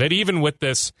climb. That even with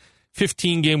this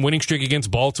 15-game winning streak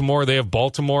against Baltimore, they have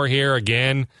Baltimore here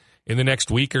again in the next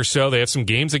week or so. They have some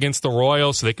games against the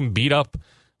Royals, so they can beat up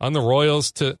on the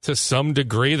Royals to some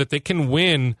degree, that they can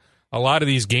win a lot of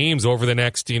these games over the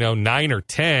next 9 or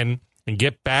 10 and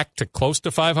get back to close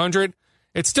to 500.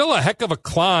 It's still a heck of a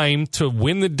climb to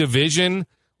win the division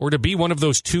or to be one of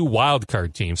those 2 wild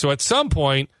card teams. So at some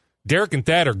point, Derek and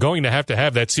Thad are going to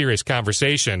have that serious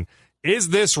conversation. Is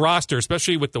this roster,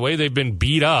 especially with the way they've been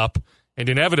beat up, and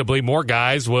inevitably more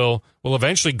guys will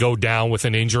eventually go down with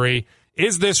an injury,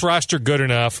 is this roster good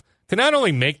enough to not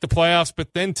only make the playoffs,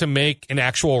 but then to make an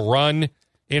actual run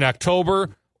in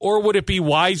October? Or would it be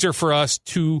wiser for us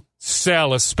to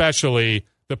sell, especially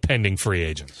the pending free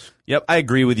agents? Yep, I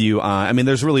agree with you.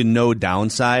 There's really no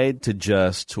downside to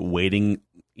just waiting,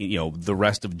 the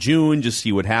rest of June, just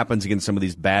see what happens against some of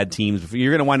these bad teams.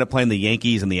 You're going to wind up playing the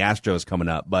Yankees and the Astros coming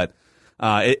up, but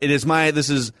this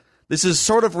is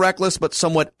sort of reckless but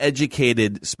somewhat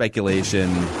educated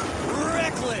speculation.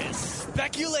 Reckless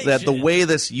speculation. That the way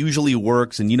this usually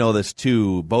works, and you know this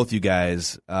too, both you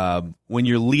guys, when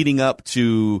you're leading up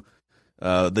to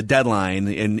the deadline,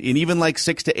 and even like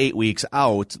 6 to 8 weeks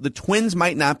out, the Twins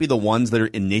might not be the ones that are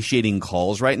initiating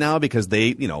calls right now because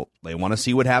they want to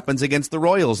see what happens against the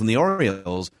Royals and the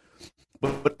Orioles.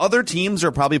 But other teams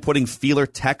are probably putting feeler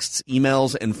texts,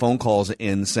 emails, and phone calls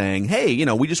in saying, hey,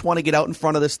 we just want to get out in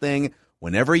front of this thing.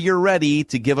 Whenever you're ready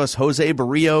to give us Jose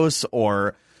Barrios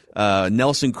or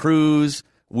Nelson Cruz,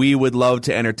 we would love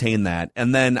to entertain that.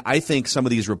 And then I think some of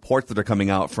these reports that are coming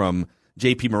out from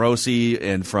J.P. Morosi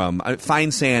and from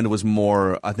Fine Sand was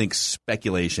more, I think,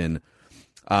 speculation.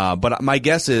 But my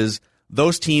guess is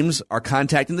those teams are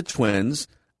contacting the Twins,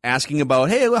 asking about,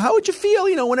 hey, well, how would you feel,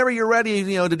 whenever you're ready,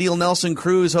 to deal Nelson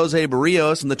Cruz, Jose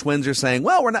Barrios, and the Twins are saying,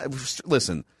 well, we're not.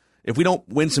 Listen, if we don't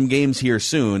win some games here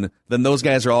soon, then those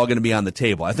guys are all going to be on the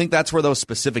table. I think that's where those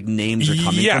specific names are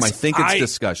coming from. I think it's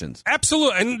discussions.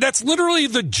 Absolutely. And that's literally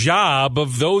the job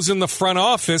of those in the front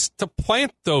office to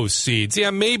plant those seeds. Yeah,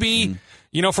 maybe,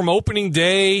 from opening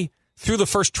day through the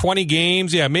first 20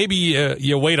 games, maybe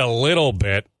you wait a little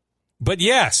bit. But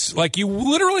yes, like you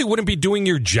literally wouldn't be doing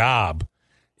your job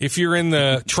if you're in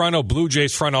the Toronto Blue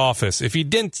Jays front office if you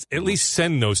didn't at least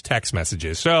send those text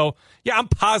messages. So, yeah, I'm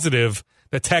positive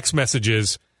the text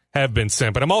messages have been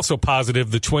sent, but I'm also positive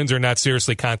the Twins are not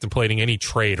seriously contemplating any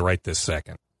trade right this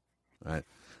second. All right.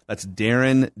 That's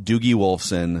Darren Doogie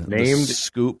Wolfson, named the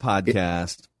Scoop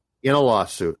Podcast. In a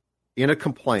lawsuit, in a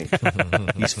complaint.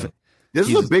 This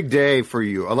is a big day for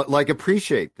you. Like,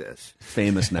 appreciate this.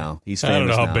 Famous now. He's famous I don't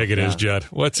know how now. big it is, Judd.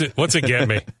 What's it get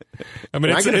me? I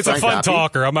mean, it's a fun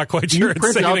talker. I'm not quite sure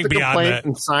it's anything beyond that.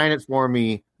 And sign it for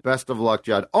me. Best of luck,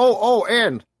 Judd. Oh,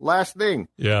 and last thing.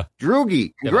 Yeah.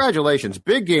 Droogie, congratulations.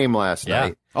 Big game last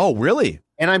night. Oh, really?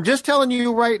 And I'm just telling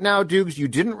you right now, Dukes, you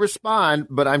didn't respond,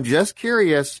 but I'm just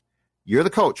curious. You're the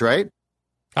coach, right?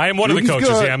 I am one of the coaches.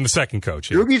 Good. Yeah, I'm the second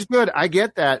coach. Yeah. Droogie's good. I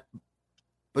get that.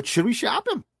 But should we shop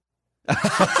him?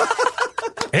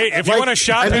 Hey, if you want to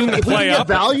shop him and play up,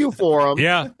 value for him.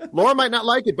 Yeah, Laura might not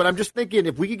like it, but I'm just thinking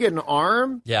if we could get an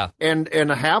arm, and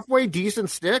a halfway decent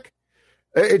stick,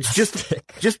 it's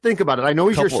just think about it. I know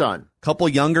he's your son. Couple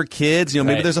younger kids,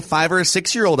 maybe there's a 5 or a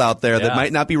 6-year-old out there that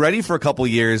might not be ready for a couple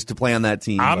years to play on that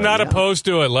team. I'm not opposed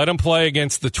to it. Let him play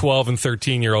against the 12 and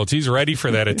 13-year-olds. He's ready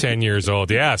for that at 10 years old.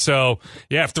 Yeah, so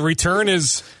if the return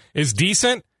is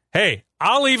decent, hey,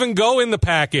 I'll even go in the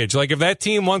package. Like if that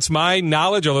team wants my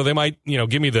knowledge, although they might,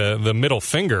 give me the middle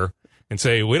finger and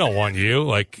say, we don't want you.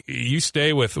 Like, you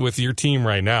stay with your team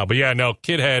right now. But yeah, no,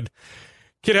 Kid had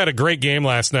a great game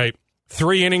last night.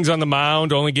 3 innings on the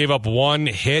mound, only gave up 1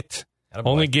 hit,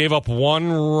 only gave up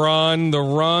 1 run. The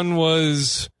run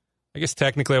was, I guess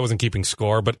technically I wasn't keeping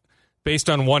score, but based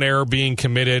on 1 error being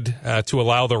committed to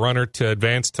allow the runner to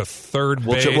advance to third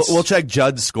base. We'll check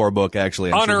Judd's scorebook,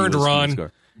 actually. Unearned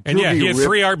run. And Drury he had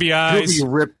 3 RBIs.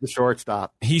 Drury ripped the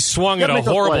shortstop. He swung at a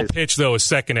horrible pitch, though, his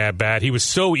second at-bat. He was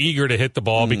so eager to hit the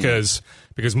ball because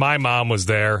my mom was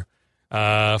there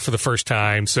for the first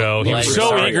time. So he was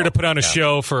so eager to put on a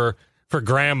show for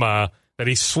Grandma that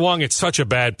he swung at such a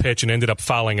bad pitch and ended up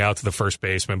fouling out to the first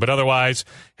baseman. But otherwise,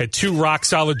 had 2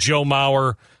 rock-solid Joe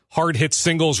Mauer hard-hit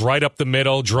singles right up the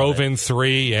middle, drove in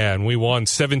 3, and we won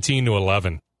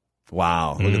 17-11.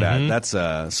 Wow, look at that. That's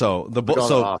so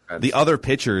the other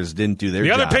pitchers didn't do their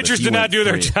job. The other pitchers did not do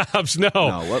their jobs.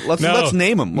 Let's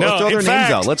name them. Let's throw their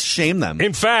names out. Let's shame them.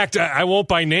 In fact, I won't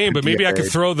by name, but maybe I could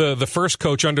throw the first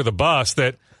coach under the bus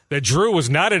that Drew was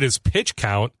not at his pitch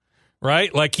count.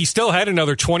 Right? Like, he still had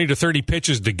another 20 to 30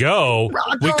 pitches to go.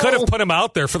 Rocco! We could have put him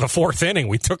out there for the 4th inning.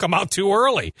 We took him out too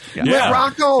early. Yeah.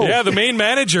 Rocco! Yeah, the main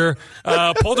manager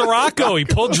pulled a Rocco. He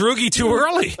pulled Drugy too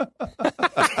early.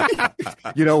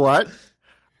 You know what?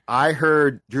 I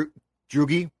heard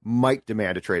Drugy might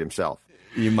demand a trade himself.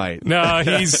 You might. No,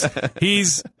 he's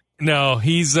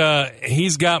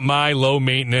got my low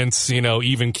maintenance,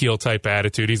 even keel type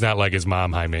attitude. He's not like his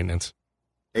mom, high maintenance.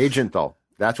 Agent, though.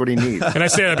 That's what he needs. And I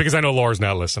say that because I know Laura's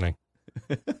not listening.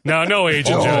 No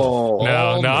agent, Judd.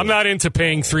 No, I'm not into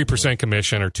paying 3%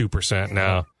 commission or 2%.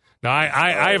 No,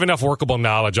 I have enough workable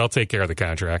knowledge. I'll take care of the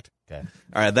contract. Okay.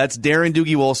 All right, that's Darren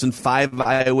Doogie Wolfson, 5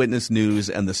 Eyewitness News,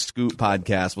 and the Scoop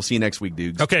Podcast. We'll see you next week,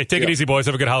 Doogs. Okay, take it easy, boys.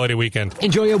 Have a good holiday weekend.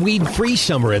 Enjoy a weed-free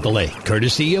summer at the lake,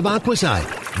 courtesy of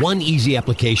Aquaside. One easy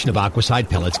application of Aquaside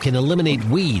pellets can eliminate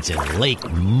weeds and lake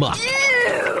muck.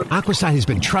 Aquaside has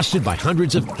been trusted by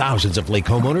hundreds of thousands of lake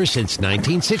homeowners since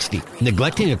 1960.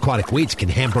 Neglecting aquatic weeds can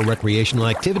hamper recreational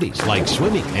activities like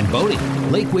swimming and boating.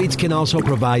 Lake weeds can also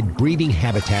provide breeding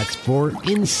habitats for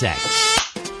insects.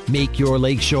 Make your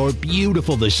lakeshore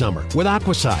beautiful this summer with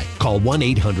Aquaside. Call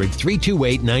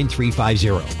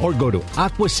 1-800-328-9350 or go to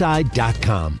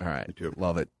aquaside.com. All right.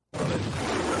 Love it.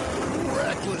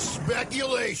 Reckless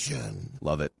speculation.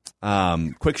 Love it.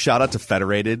 Quick shout out to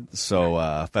Federated.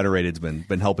 So Federated's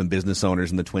been helping business owners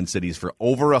in the Twin Cities for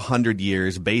over 100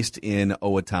 years, based in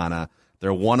Owatonna.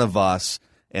 They're one of us,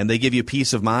 and they give you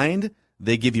peace of mind.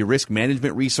 They give you risk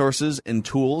management resources and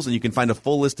tools, and you can find a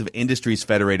full list of industries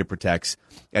Federated protects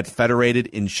at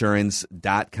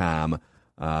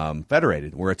federatedinsurance.com.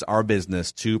 Federated, where it's our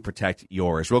business to protect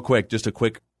yours. Real quick, just a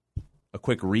quick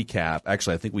recap.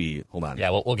 Actually, I think hold on.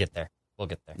 Yeah, we'll get there.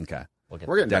 Okay.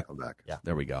 We're getting back. Yeah.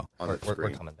 There we go.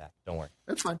 We're coming back. Don't worry.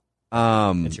 That's fine.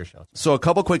 It's your show. So a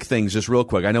couple quick things, just real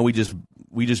quick. I know we just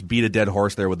beat a dead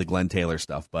horse there with the Glenn Taylor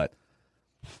stuff, but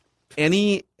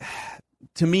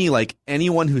to me, like,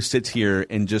 anyone who sits here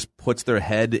and just puts their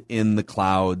head in the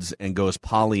clouds and goes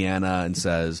Pollyanna and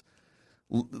says,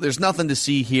 there's nothing to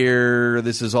see here,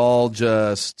 this is all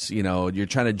just, you're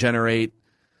trying to generate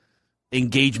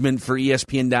engagement for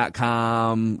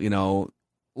ESPN.com,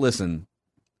 listen,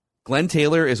 Glenn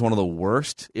Taylor is one of the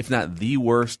worst, if not the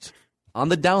worst, on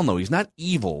the down low. He's not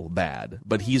evil bad,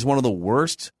 but he's one of the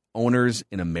worst owners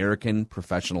in American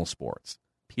professional sports,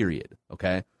 period,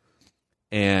 okay?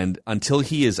 And until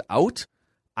he is out,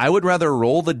 I would rather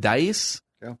roll the dice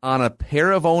on a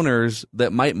pair of owners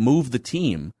that might move the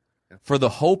team for the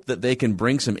hope that they can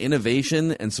bring some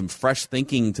innovation and some fresh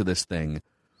thinking to this thing.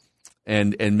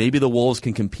 And maybe the Wolves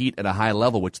can compete at a high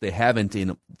level, which they haven't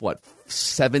in,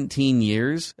 17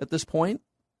 years at this point,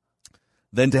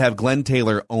 than to have Glenn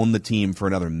Taylor own the team for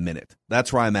another minute.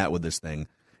 That's where I'm at with this thing.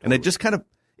 And it just kind of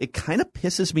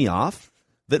pisses me off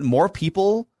that more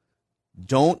people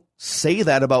don't say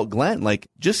that about Glenn. Like,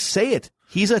 just say it.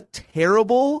 He's a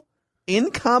terrible,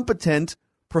 incompetent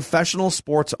professional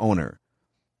sports owner.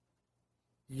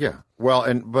 Yeah.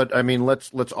 Well, but I mean,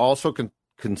 let's also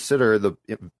consider the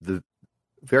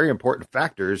very important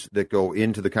factors that go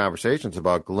into the conversations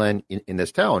about Glenn in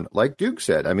this town. Like Duke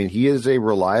said, I mean, he is a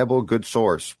reliable, good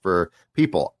source for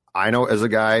people. I know, as a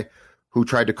guy who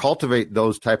tried to cultivate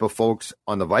those type of folks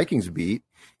on the Vikings beat,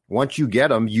 once you get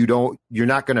them, you're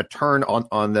not going to turn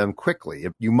on them quickly.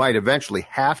 You might eventually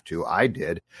have to. I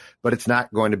did, but it's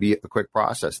not going to be a quick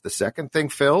process. The second thing,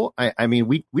 Phil, I mean,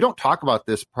 we don't talk about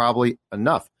this probably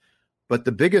enough, but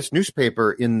the biggest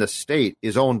newspaper in the state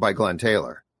is owned by Glenn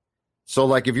Taylor. So,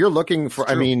 like, if you're looking for,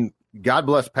 I mean, God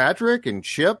bless Patrick and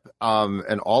Chip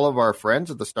and all of our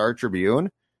friends at the Star Tribune,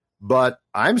 but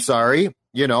I'm sorry,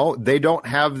 they don't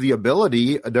have the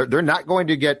ability. They're not going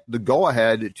to get the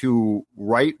go-ahead to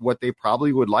write what they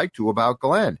probably would like to about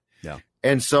Glenn. Yeah.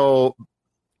 And so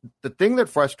the thing that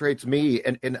frustrates me,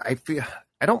 and I feel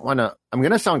I don't want to, I'm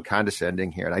going to sound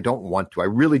condescending here, and I don't want to. I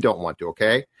really don't want to,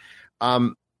 okay?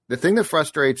 The thing that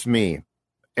frustrates me,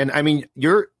 and I mean,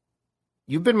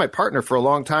 you've been my partner for a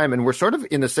long time, and we're sort of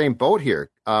in the same boat here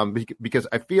because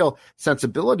I feel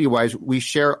sensibility-wise, we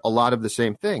share a lot of the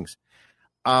same things.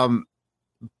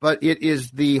 But it is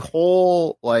the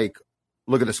whole, like,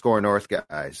 look at the Score North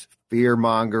guys,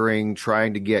 fear-mongering,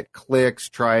 trying to get clicks,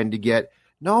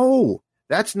 no,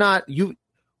 that's not you.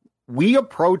 We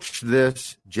approach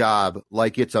this job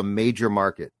like it's a major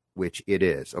market, which it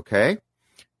is, okay?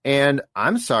 And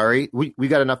I'm sorry, we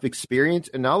got enough experience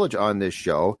and knowledge on this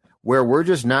show where we're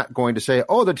just not going to say,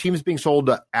 oh, the team's being sold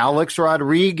to Alex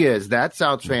Rodriguez. That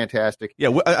sounds fantastic. Yeah,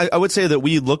 I would say that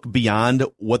we look beyond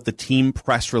what the team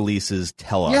press releases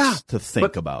tell us to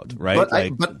think about,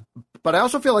 right? But I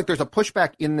also feel like there's a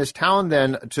pushback in this town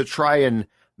then to try and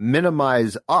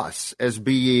minimize us as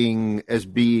being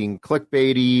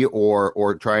clickbaity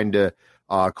or trying to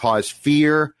cause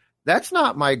fear. That's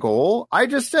not my goal. I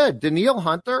just said Danielle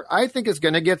Hunter, I think, is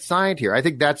going to get signed here. I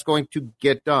think that's going to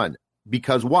get done.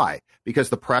 Because why? Because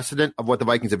the precedent of what the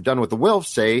Vikings have done with the Wolves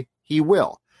say he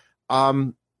will.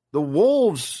 The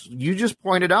Wolves, you just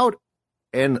pointed out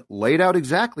and laid out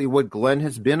exactly what Glenn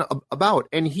has been about.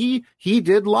 And he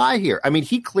did lie here. I mean,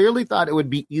 he clearly thought it would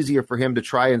be easier for him to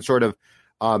try and sort of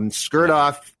skirt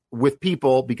off with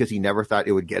people because he never thought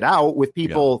it would get out with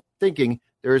people thinking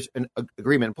there's an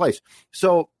agreement in place.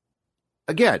 So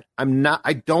again,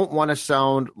 I don't want to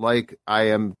sound like I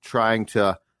am trying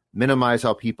to minimize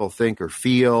how people think or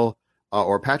feel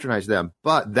or patronize them.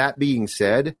 But that being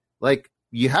said, like,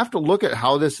 you have to look at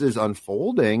how this is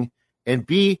unfolding and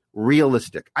be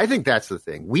realistic. I think that's the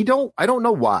thing. I don't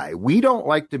know why. We don't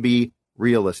like to be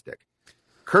realistic.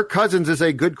 Kirk Cousins is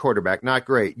a good quarterback, not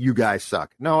great. You guys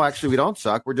suck. No, actually, we don't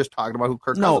suck. We're just talking about who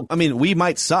Kirk Cousins is. No, I mean, we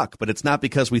might suck, but it's not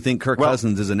because we think Kirk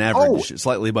Cousins is an average,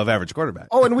 slightly above average quarterback.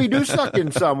 Oh, and we do suck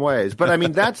in some ways. But I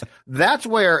mean, that's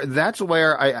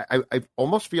where I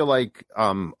almost feel like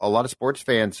a lot of sports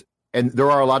fans, and there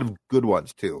are a lot of good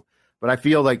ones too, but I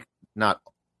feel like not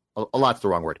a lot's the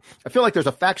wrong word. I feel like there's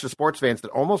a faction of sports fans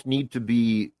that almost need to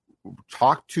be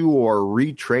talked to or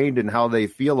retrained in how they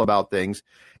feel about things,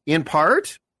 in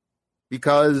part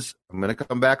because I'm going to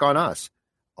come back on us.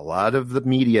 A lot of the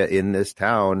media in this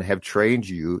town have trained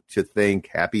you to think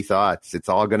happy thoughts. It's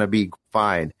all going to be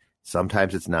fine.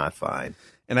 Sometimes it's not fine.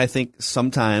 And I think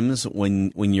sometimes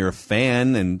when you're a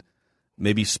fan and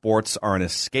maybe sports are an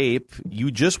escape, you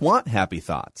just want happy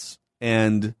thoughts.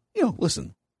 And,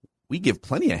 listen, we give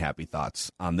plenty of happy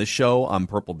thoughts on this show, on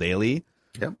Purple Daily.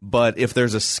 Yep. But if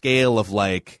there's a scale of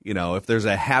if there's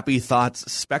a happy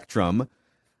thoughts spectrum,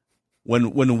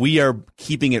 when we are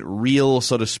keeping it real,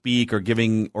 so to speak, or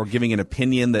giving an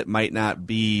opinion that might not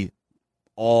be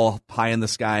all pie in the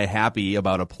sky happy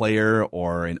about a player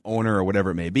or an owner or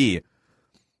whatever it may be,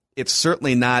 it's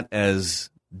certainly not as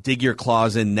dig your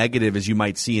claws in negative as you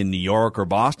might see in New York or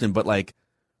Boston, but like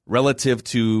relative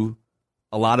to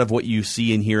a lot of what you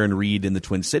see and hear and read in the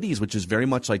Twin Cities, which is very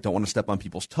much like don't want to step on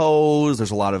people's toes.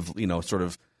 There's a lot of, sort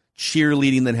of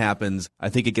cheerleading that happens. I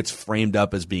think it gets framed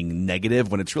up as being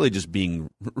negative when it's really just being,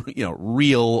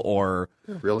 real or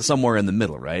somewhere in the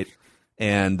middle, right?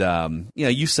 And,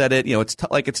 you said it,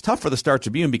 it's tough for the Star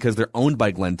Tribune because they're owned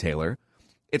by Glenn Taylor.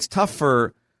 It's tough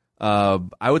for,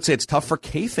 I would say it's tough for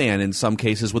K-Fan in some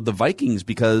cases with the Vikings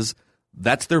because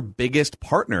that's their biggest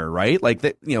partner, right? Like,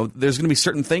 there's going to be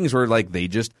certain things where like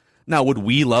now would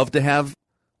we love to have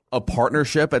a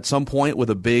partnership at some point with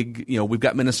a big, we've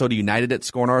got Minnesota United at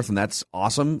Score North, and that's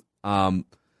awesome.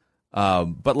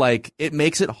 But like, it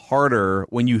makes it harder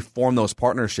when you form those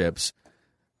partnerships.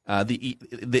 The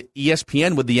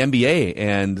ESPN with the NBA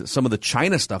and some of the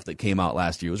China stuff that came out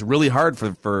last year, it was really hard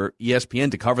for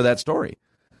ESPN to cover that story.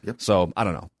 Yep. So I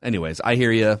don't know. Anyways, I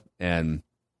hear you, and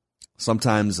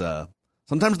sometimes the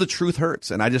truth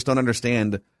hurts, and I just don't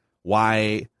understand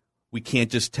why we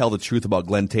can't just tell the truth about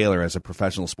Glenn Taylor as a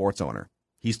professional sports owner.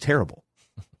 He's terrible.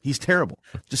 He's terrible.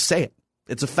 Just say it.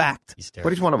 It's a fact.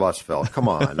 But he's one of us, Phil. Come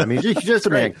on. I mean, he's just a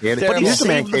Mankato. He's just a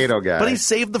Mankato guy. But he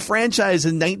saved the franchise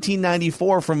in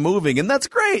 1994 from moving, and that's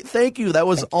great. Thank you. That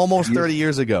was almost 30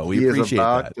 years ago. We appreciate that. He is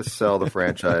about to sell the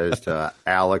franchise to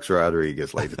Alex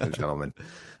Rodriguez, ladies and gentlemen.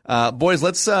 Boys,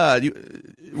 let's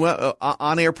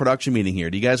on-air production meeting here.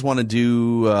 Do you guys want to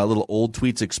do a little old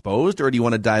tweets exposed, or do you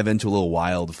want to dive into a little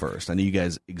wild first? I know you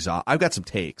guys I've got some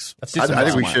takes. I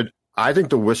think we should. I think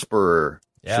the Whisperer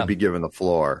should be given the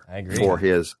floor for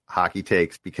his hockey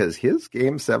takes because his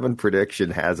Game 7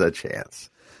 prediction has a chance.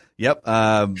 Yep.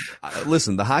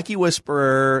 Listen, the Hockey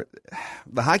Whisperer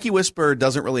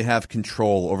doesn't really have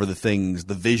control over the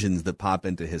visions that pop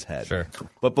into his head. Sure.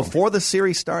 But before the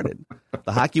series started,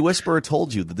 the Hockey Whisperer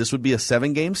told you that this would be a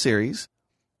 7-game series.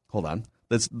 Hold on.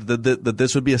 That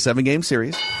this would be a 7-game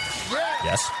series.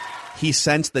 Yes. He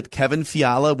sensed that Kevin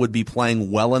Fiala would be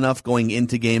playing well enough going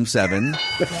into Game 7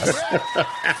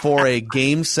 for a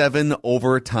Game 7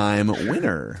 overtime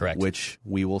winner, Correct. which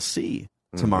we will see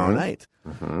tomorrow night.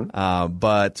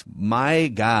 But my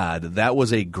God, that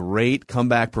was a great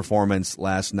comeback performance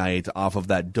last night off of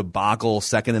that debacle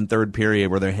second and third period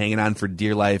where they're hanging on for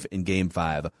dear life in Game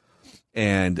 5.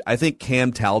 And I think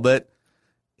Cam Talbot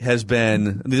there's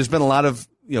been a lot of,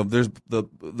 there's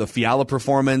the Fiala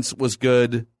performance was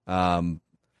good.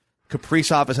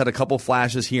 Kaprizov has had a couple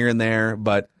flashes here and there,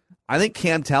 but I think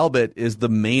Cam Talbot is the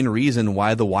main reason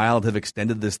why the Wild have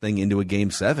extended this thing into a Game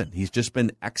 7. He's just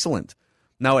been excellent.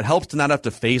 Now, it helps to not have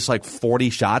to face like 40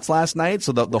 shots last night,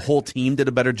 so the whole team did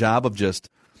a better job of just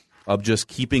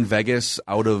keeping Vegas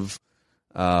out of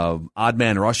odd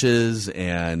man rushes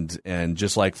and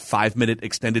just like 5-minute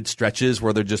extended stretches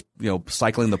where they're just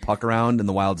cycling the puck around in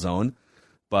the Wild zone.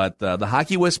 But the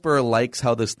Hockey Whisperer likes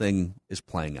how this thing is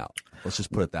playing out. Let's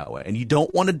just put it that way. And you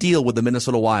don't want to deal with the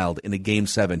Minnesota Wild in a Game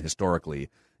 7 historically,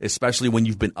 especially when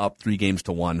you've been up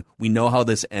 3-1. We know how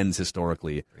this ends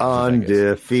historically.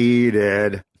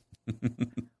 Undefeated.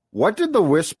 What did the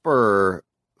Whisperer,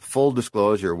 full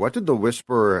disclosure, what did the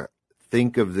Whisperer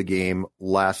think of the game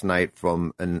last night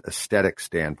from an aesthetic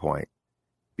standpoint?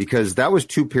 Because that was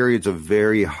 2 periods of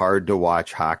very hard to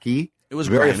watch hockey. It was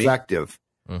very grimy. effective.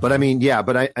 But I mean,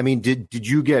 did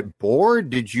you get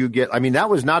bored? That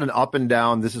was not an up and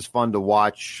down, this is fun to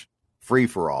watch free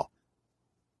for all.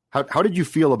 How did you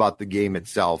feel about the game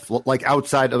itself? Like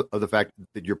outside of the fact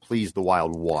that you're pleased the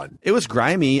Wild won. It was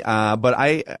grimy, but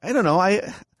I don't know.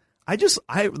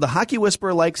 The Hockey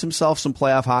Whisperer likes himself some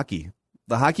playoff hockey.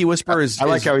 The Hockey Whisperer is. I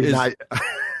like how he's not.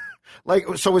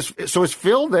 So is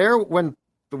Phil there when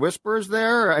the Whisperer's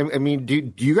there? I mean,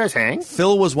 do you guys hang?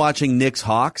 Phil was watching Knicks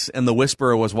Hawks, and the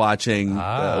Whisperer was watching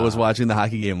the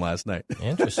hockey game last night.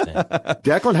 Interesting.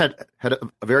 Declan had a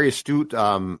very astute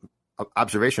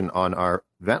observation on our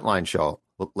Ventline show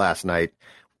last night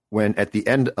when at the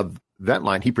end of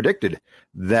Ventline he predicted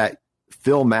that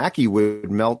Phil Mackey would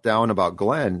melt down about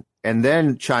Glenn and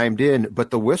then chimed in,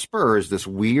 but the Whisperer is this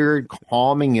weird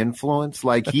calming influence.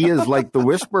 Like he is like the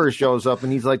Whisperer shows up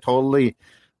and he's like totally.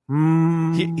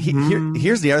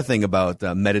 Here's the other thing about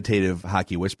meditative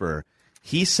Hockey Whisperer.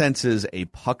 He senses a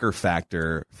pucker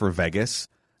factor for Vegas.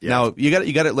 Yeah. Now you got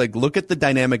to like look at the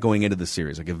dynamic going into the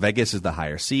series. Like if Vegas is the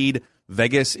higher seed,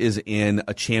 Vegas is in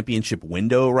a championship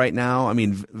window right now. I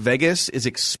mean, Vegas is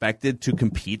expected to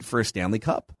compete for a Stanley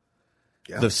Cup.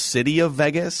 Yeah. The city of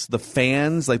Vegas, the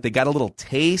fans, like they got a little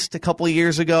taste a couple of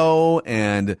years ago,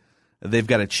 and they've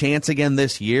got a chance again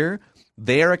this year.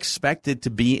 They are expected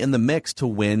to be in the mix to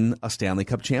win a Stanley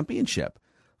Cup championship.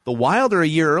 The Wild are a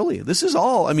year early. This is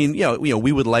all. I mean,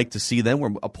 we would like to see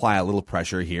them apply a little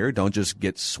pressure here. Don't just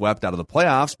get swept out of the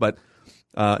playoffs. But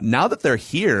now that they're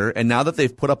here and now that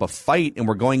they've put up a fight and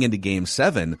we're going into Game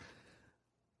 7,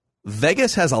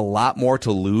 Vegas has a lot more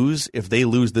to lose if they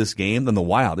lose this game than the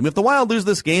Wild. I mean, if the Wild lose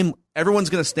this game,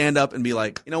 everyone's going to stand up and be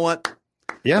like, you know what?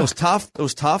 Yeah, it was tough. It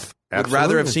was tough. I'd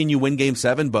rather have seen you win Game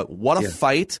 7, but what a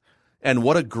fight. And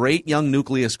what a great young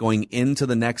nucleus going into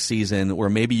the next season where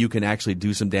maybe you can actually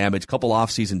do some damage, couple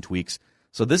off-season tweaks.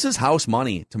 So this is house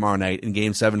money tomorrow night in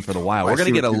Game 7 for the Wild. We're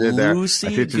going to get a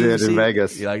loosey-goosey. In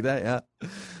Vegas. You like that? Yeah.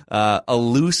 A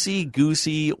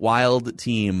loosey-goosey Wild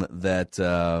team that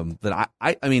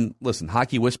I mean, listen,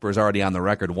 Hockey Whisperer is already on the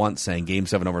record once saying Game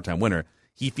 7 overtime winner.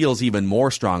 He feels even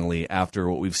more strongly after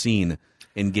what we've seen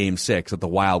in Game 6 that the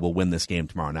Wild will win this game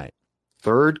tomorrow night.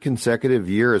 Third consecutive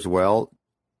year as well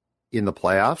in the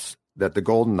playoffs that the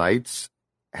Golden Knights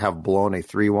have blown a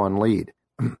 3-1 lead.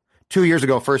 2 years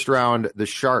ago, first round, the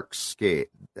Sharks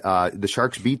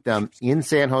beat them in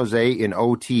San Jose in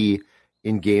OT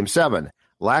in Game 7.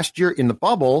 Last year in the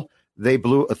bubble, they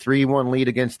blew a 3-1 lead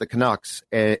against the Canucks,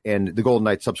 and the Golden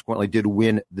Knights subsequently did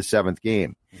win the 7th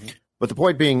game. Mm-hmm. But the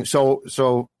point being, so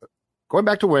going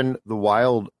back to when the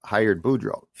Wild hired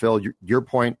Boudreau, Phil, your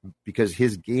point, because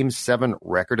his Game 7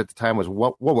 record at the time was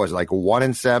what was it, like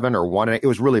 1-7 or 1-8? It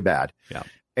was really bad. Yeah.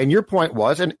 And your point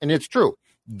was, and it's true,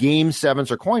 Game 7s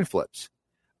are coin flips.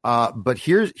 But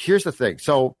here's the thing.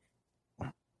 So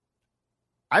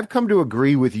I've come to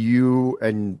agree with you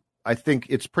and I think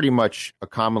it's pretty much a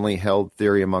commonly held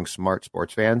theory among smart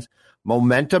sports fans.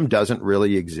 Momentum doesn't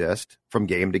really exist from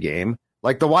game to game.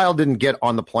 Like the Wild didn't get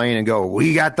on the plane and go,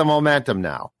 we got the momentum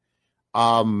now.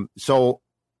 So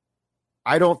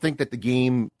I don't think that the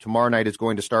game tomorrow night is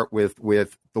going to start with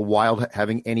the Wild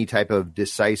having any type of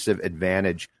decisive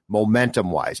advantage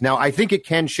momentum-wise. Now, I think it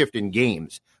can shift in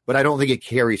games, but I don't think it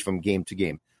carries from game to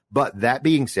game. But that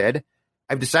being said,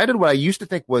 I've decided what I used to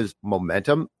think was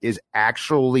momentum is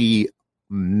actually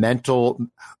mental,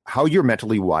 how you're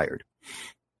mentally wired.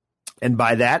 And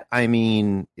by that, I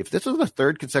mean, if this is the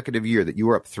third consecutive year that you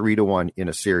were up 3-1 in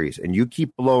a series and you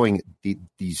keep blowing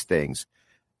these things,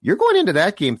 you're going into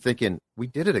that game thinking, we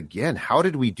did it again. How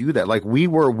did we do that? Like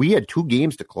we had 2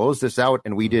 games to close this out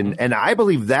and we didn't. And I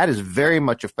believe that is very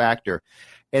much a factor.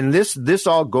 And this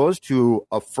all goes to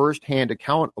a firsthand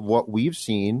account of what we've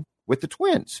seen with the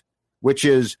Twins, which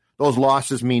is those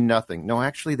losses mean nothing. No,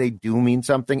 actually they do mean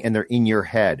something and they're in your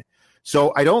head.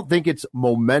 So I don't think it's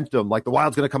momentum, like the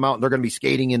Wild's going to come out and they're going to be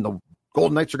skating and the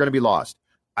Golden Knights are going to be lost.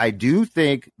 I do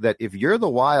think that if you're the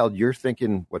Wild, you're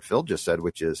thinking what Phil just said,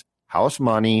 which is house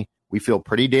money. We feel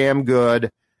pretty damn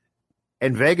good.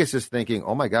 And Vegas is thinking,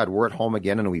 oh my God, we're at home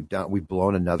again and we've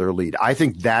blown another lead. I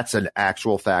think that's an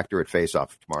actual factor at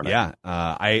faceoff tomorrow night.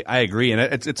 Yeah, I agree. And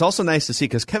it's also nice to see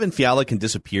because Kevin Fiala can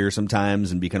disappear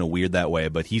sometimes and be kind of weird that way,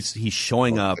 but he's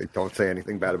showing up. Don't say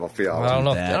anything bad about Fiala. I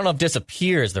don't know if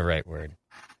disappear is the right word.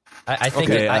 I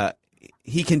think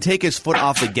he can take his foot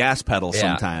off the gas pedal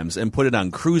sometimes and put it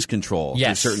on cruise control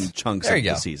through certain chunks of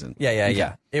the season.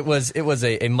 Yeah. It was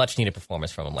a much needed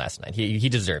performance from him last night. He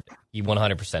deserved it. He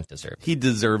 100% deserved it. He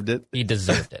deserved it. He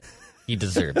deserved it. He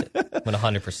deserved it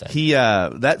 100%. He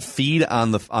that feed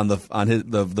on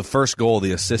the first goal,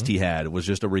 the assist he had was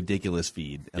just a ridiculous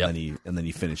feed, and then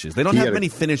he finishes. They don't have many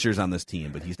finishers on this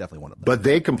team, but he's definitely one of them. But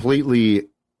they completely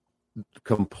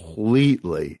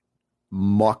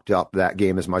mucked up that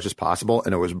game as much as possible,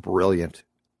 and it was brilliant.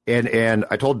 And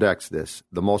I told Dex this.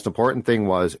 The most important thing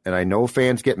was, and I know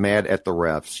fans get mad at the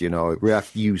refs,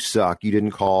 ref, you suck. You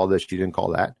didn't call this, you didn't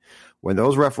call that. When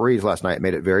those referees last night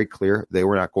made it very clear they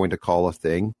were not going to call a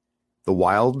thing, the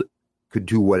Wild could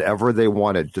do whatever they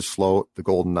wanted to slow the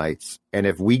Golden Knights. And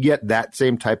if we get that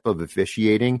same type of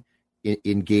officiating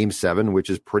in Game 7, which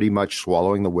is pretty much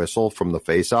swallowing the whistle from the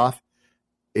faceoff,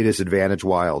 it is advantage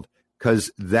Wild.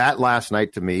 Because that last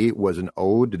night to me was an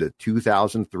ode to the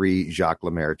 2003 Jacques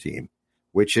Lemaire team,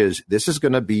 which is this is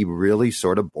going to be really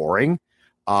sort of boring.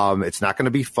 It's not going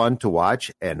to be fun to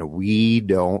watch, and we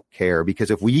don't care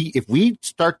because if we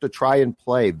start to try and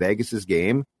play Vegas's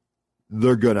game,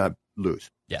 they're going to lose.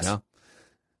 Yes.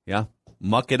 Yeah.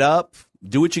 Muck it up.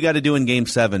 Do what you got to do in Game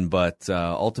 7, but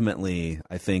ultimately,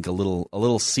 I think a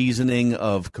little seasoning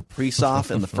of Kaprizov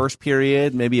in the first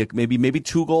period, maybe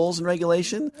 2 goals in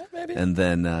regulation, and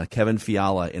then Kevin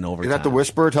Fiala in overtime. Is that the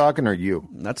whisperer talking or you?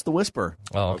 That's the whisper.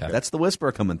 Oh, okay. That's the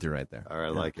whisper coming through right there. All right, I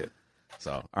like it.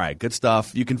 So, all right, good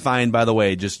stuff. You can find, by the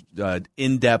way, just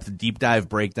in-depth, deep dive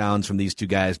breakdowns from these two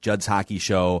guys. Judd's Hockey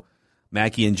Show,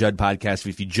 Mackie and Judd podcast.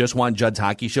 If you just want Judd's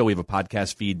Hockey Show, we have a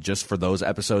podcast feed just for those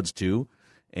episodes too.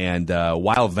 And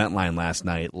Wild Vent Line last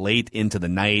night, late into the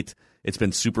night. It's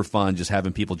been super fun just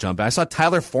having people jump in. I saw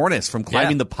Tyler Forness from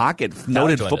Climbing the Pocket,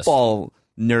 noted football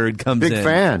nerd, comes in. Big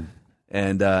fan.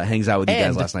 And hangs out with you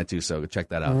guys last night too, so check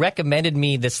that out. Recommended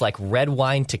me this like red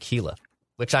wine tequila,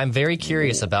 which I'm very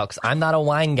curious about because I'm not a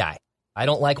wine guy. I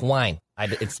don't like wine.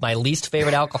 It's my least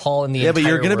favorite alcohol in the entire world. Yeah,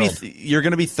 but you're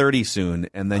gonna be 30 soon,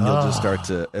 and then you'll just start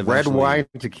to red wine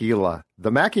tequila.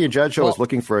 The Mackie and Judd Show is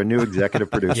looking for a new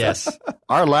executive producer. Yes,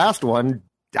 our last one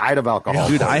died of alcohol.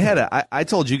 Dude, I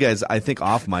told you guys, I think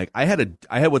off mic, I had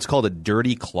what's called a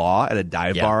dirty claw at a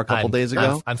dive bar a couple days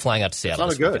ago. I'm flying out to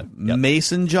Seattle. Sounded good.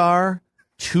 Mason jar,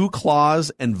 2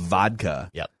 claws, and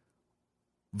vodka. Yep.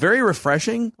 Very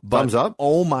refreshing, but thumbs up.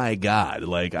 Oh my God.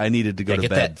 Like I needed to go to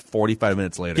bed 45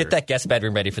 minutes later. Get that guest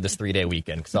bedroom ready for this 3-day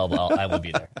weekend because I will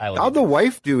be there. How'd the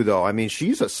wife do though? I mean,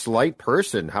 she's a slight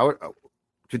person. How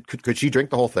could she drink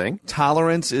the whole thing?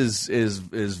 Tolerance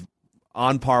is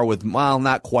on par with, well,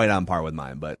 not quite on par with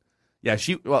mine, but yeah,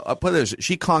 I'll put this,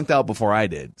 she conked out before I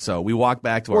did. So we walked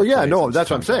back to our place. No, that's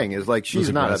what I'm saying is like, she's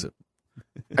not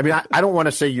I mean, I don't want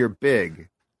to say you're big,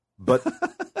 but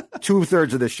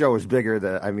 2/3 of the show is bigger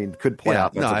than, could play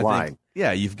offensive line.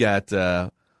 You've got,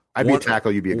 I'd be a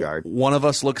tackle, you'd be a guard. One of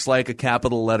us looks like a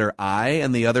capital letter I,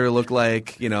 and the other look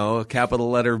like, a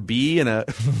capital letter B and a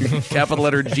capital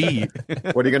letter G.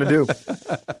 What are you going to do?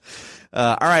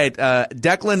 All right.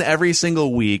 Declan every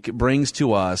single week brings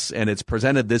to us, and it's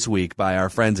presented this week by our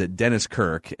friends at Dennis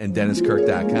Kirk and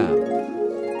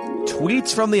DennisKirk.com.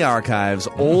 Tweets from the archives,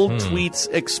 old tweets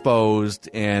exposed,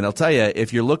 and I'll tell you,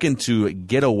 if you're looking to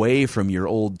get away from your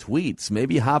old tweets,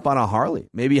 maybe hop on a Harley,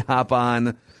 maybe hop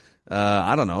on,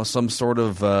 I don't know, some sort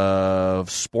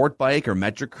of sport bike or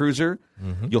metric cruiser.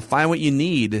 You'll find what you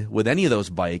need with any of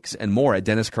those bikes and more at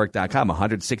DennisKirk.com.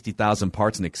 160,000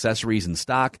 parts and accessories in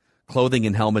stock, clothing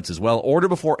and helmets as well. Order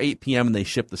before 8 p.m. and they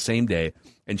ship the same day,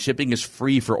 and shipping is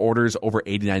free for orders over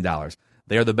 $89.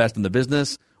 They are the best in the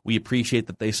business. We appreciate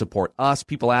that they support us.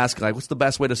 People ask, like, what's the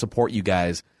best way to support you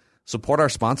guys? Support our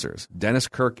sponsors. Dennis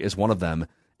Kirk is one of them.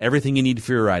 Everything you need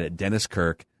for your ride at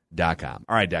DennisKirk.com.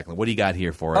 All right, Declan, what do you got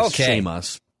here for us? Okay. Shame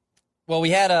us. Well,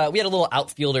 we had a little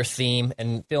outfielder theme,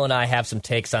 and Phil and I have some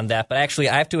takes on that. But actually,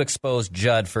 I have to expose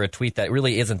Judd for a tweet that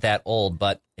really isn't that old,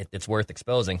 but it's worth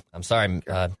exposing. I'm sorry,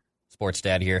 sports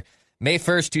dad here. May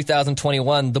 1st,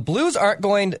 2021. The Blues aren't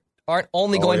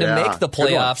only going to make the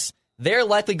playoffs. They're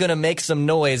likely going to make some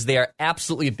noise. They are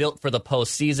absolutely built for the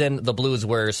postseason. The Blues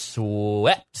were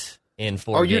swept in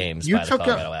 4 games by the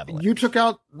Colorado Avalanche. You took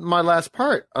out my last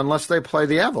part, unless they play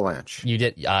the Avalanche. You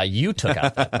did. You took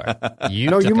out that part.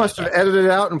 You must have edited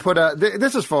it out and put a.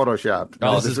 This is Photoshopped.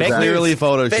 Oh, this is clearly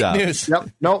Photoshopped. Fake news. Yep.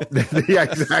 Nope. Yeah,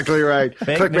 exactly right.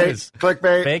 Clickbait.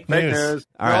 Clickbait. Fake news.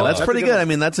 All right, that's pretty good. I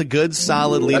mean, that's a good,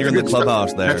 solid leader in the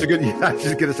clubhouse there. That's a good. I was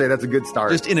just gonna say that's a good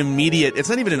start. Just an immediate. It's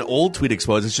not even an old tweet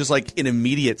exposed. It's just like an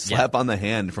immediate slap on the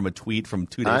hand from a tweet from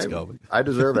 2 days ago. I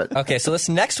deserve it. Okay, so this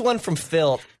next one from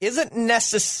Phil isn't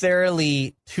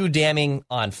necessarily too damning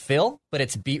on Phil, but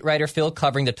it's beat writer Phil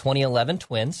covering the 2011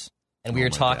 Twins, and we were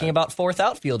talking about fourth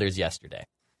outfielders yesterday.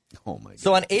 Oh my God.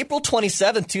 So on April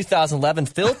 27th, 2011,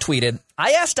 Phil tweeted,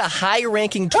 I asked a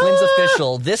high-ranking Twins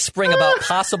official this spring about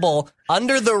possible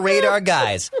under-the-radar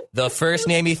guys. The first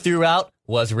name he threw out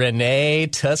was Renee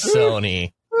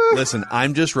Tassoni. Listen,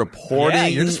 I'm just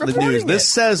reporting the news. This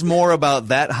says more about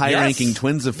that high-ranking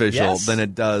Twins official than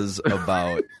it does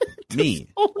about me.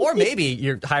 Or maybe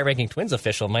your high-ranking Twins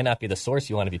official might not be the source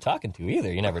you want to be talking to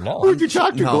either. You never know. Who did you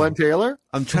talk to, Glenn Taylor?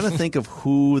 I'm trying to think of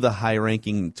who the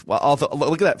high-ranking... Well,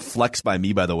 look at that flex by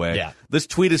me, by the way. Yeah. This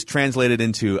tweet is translated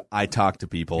into, I talk to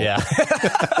people. Yeah.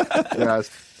 Yes.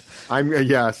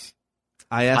 Yes.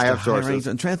 I have sources.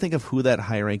 I'm trying to think of who that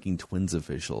high-ranking Twins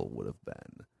official would have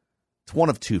been. It's one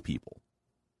of two people.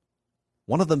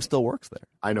 One of them still works there.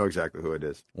 I know exactly who it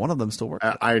is. One of them still works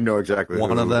there. I know exactly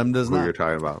one of them does who not. you're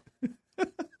talking about.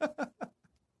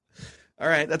 All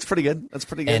right, that's pretty good. That's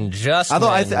pretty good. And just although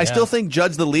I still think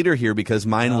Judd's the leader here because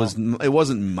mine it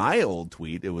wasn't my old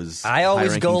tweet. It was I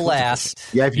always go last.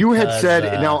 Yeah, if you had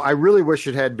said now, I really wish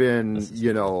it had been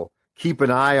keep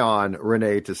an eye on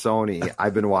Renee Tassoni.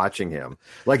 I've been watching him.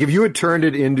 Like if you had turned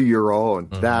it into your own,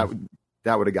 that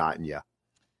would have gotten you.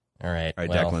 All right,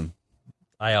 Declan.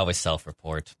 I always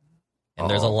self-report, and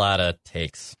there's a lot of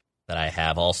takes that I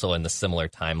have also in the similar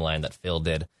timeline that Phil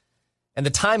did. And the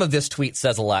time of this tweet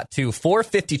says a lot, too.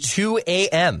 4:52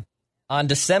 a.m. on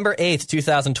December 8th,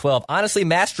 2012. Honestly,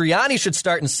 Mastriani should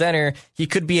start in center. He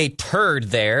could be a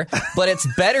turd there, but it's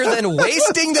better than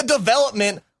wasting the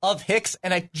development of Hicks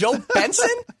and Joe Benson.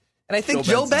 And I think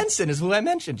Joe Benson is who I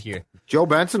mentioned here. Joe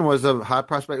Benson was a hot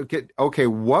prospect. Okay,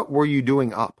 what were you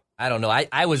doing up? I don't know.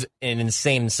 I was an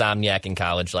insane insomniac in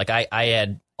college. Like I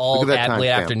had all late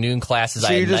afternoon classes.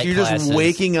 So you're just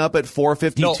waking up at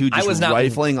 4:52, just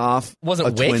rifling off.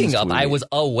 Wasn't waking up. I was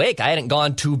awake. I hadn't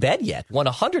gone to bed yet.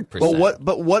 100%.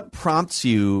 But what prompts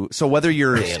you? So whether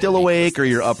you're still awake or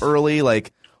you're up early,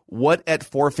 like what at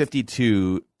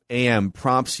 4:52 a.m.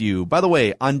 prompts you? By the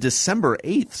way, on December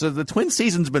 8th, so the Twin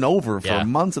season's been over for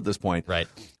months at this point. Right.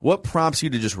 What prompts you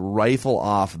to just rifle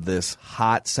off this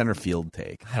hot center field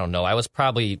take? I don't know. I was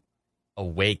probably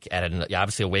awake at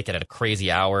a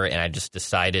crazy hour, and I just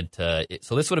decided to.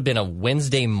 So this would have been a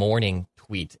Wednesday morning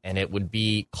tweet, and it would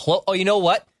be close. Oh, you know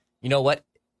what?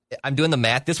 I'm doing the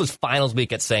math. This was finals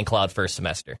week at St. Cloud first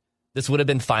semester. This would have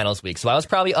been finals week, so I was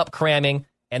probably up cramming.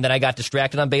 And then I got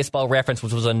distracted on Baseball Reference,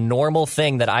 which was a normal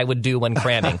thing that I would do when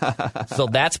cramming. So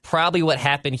that's probably what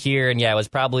happened here. And I was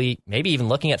probably maybe even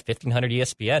looking at 1500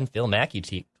 ESPN, Phil Mackey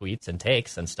tweets and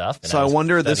takes and stuff. And so I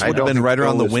wonder this would have been right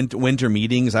around the winter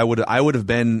meetings. I would have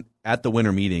been at the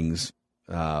winter meetings,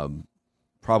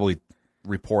 probably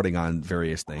reporting on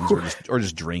various things or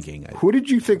just drinking. Who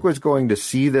did you think was going to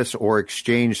see this or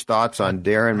exchange thoughts on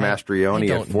Darren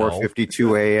Mastrioni at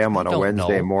 4:52 a.m. on a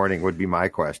Wednesday morning would be my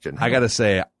question. I got to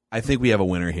say, I think we have a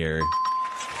winner here.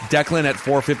 Declan at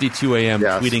 4:52 a.m.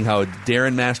 tweeting how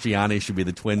Darren Mastriani should be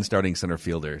the Twins starting center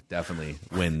fielder. Definitely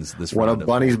wins this one round of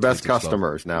Bunny's best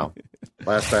customers now.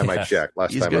 Last time I checked. I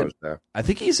was there. I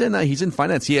think he's in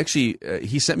finance. He actually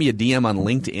he sent me a DM on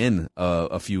LinkedIn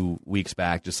a few weeks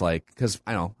back, just like because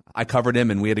I I covered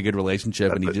him, and we had a good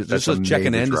relationship, and he just was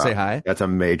checking in to say hi. That's a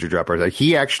major drop.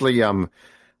 He actually,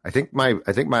 I think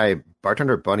my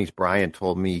bartender buddies Brian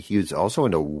told me he was also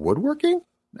into woodworking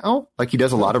now. Like he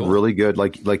does a lot of really good,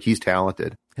 like he's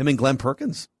talented. Him and Glenn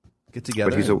Perkins get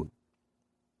together. But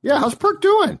how's Perk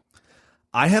doing?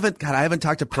 I haven't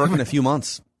talked to Perk in a few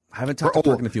months.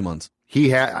 He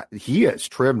has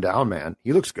trimmed down, man.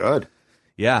 He looks good.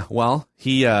 Yeah, well,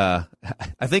 he I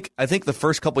think the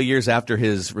first couple of years after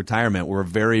his retirement were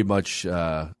very much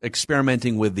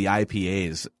experimenting with the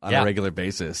IPAs on a regular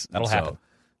basis. That'll happen.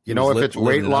 You know, if it's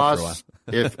weight loss,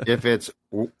 if it's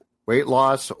weight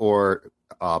loss or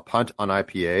punt on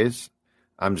IPAs,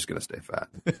 I'm just gonna stay fat.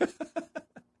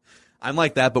 I'm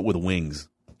like that, but with wings.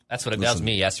 That's what it was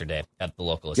me yesterday at the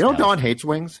local. You know, Dawn hates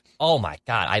wings. Oh my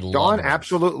God, I love Dawn wings.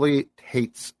 Absolutely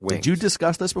hates wings. Did you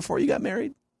discuss this before you got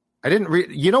married? I didn't read.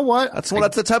 You know what? That's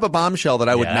the type of bombshell that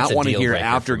I would not want to hear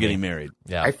after getting married.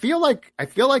 Yeah, I feel like in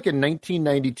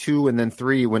 1992 and then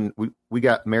 3 when we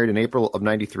got married in April of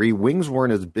 93, wings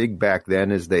weren't as big back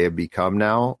then as they have become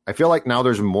now. I feel like now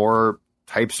there's more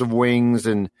types of wings,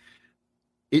 and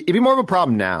it'd be more of a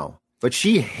problem now. But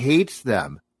she hates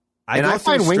them, I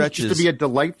find wings to be a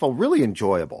delightful, really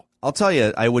enjoyable. I'll tell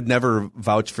you, I would never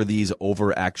vouch for these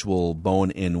over actual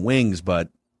bone-in wings, but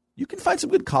you can find some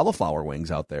good cauliflower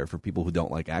wings out there for people who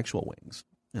don't like actual wings.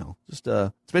 You know, just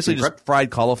it's basically just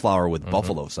fried cauliflower with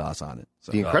buffalo sauce on it.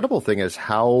 So, the incredible thing is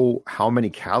how many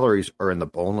calories are in the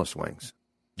boneless wings.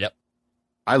 Yep.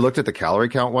 I looked at the calorie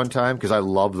count one time because I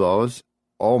love those.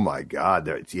 Oh my God,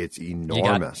 it's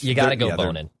enormous. You got to go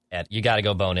bone in. You got to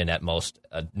go bone in at most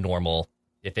normal.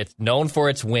 If it's known for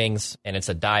its wings and it's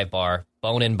a dive bar,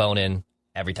 bone in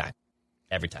every time.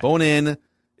 Bone in.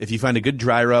 If you find a good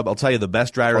dry rub, I'll tell you the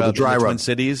best dry rub in the Twin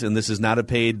Cities, and this is not a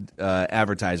paid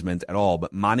advertisement at all,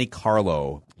 but Monte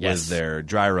Carlo was their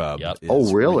dry rub. Yep.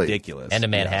 Oh, really? Ridiculous. And a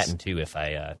Manhattan, too, if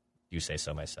I do say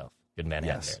so myself. Good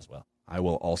Manhattan there as well. I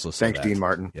will also say Thanks, that. Dean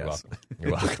Martin. Yes.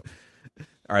 You're welcome.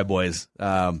 All right, boys.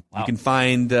 You can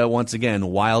find, once again,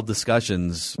 wild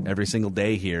discussions every single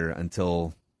day here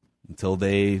until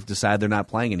they decide they're not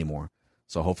playing anymore.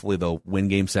 So hopefully they'll win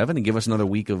Game 7 and give us another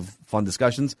week of fun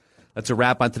discussions. That's a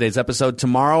wrap on today's episode.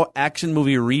 Tomorrow, Action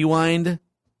Movie Rewind,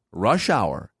 Rush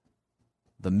Hour,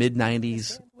 the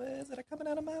mid-90s.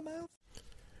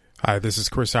 Hi, this is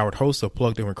Chris Howard, host of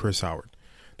Plugged In with Chris Howard.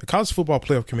 The College Football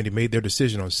Playoff Committee made their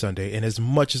decision on Sunday, and as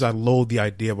much as I loathe the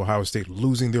idea of Ohio State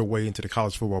losing their way into the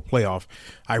College Football Playoff,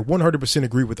 I 100%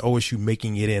 agree with OSU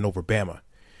making it in over Bama.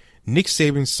 Nick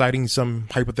Saban citing some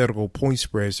hypothetical point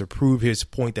spreads to prove his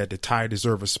point that the Tide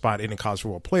deserve a spot in the college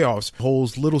football playoffs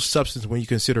holds little substance when you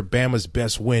consider Bama's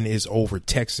best win is over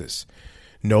Texas.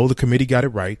 No, the committee got it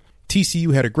right.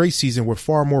 TCU had a great season with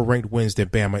far more ranked wins than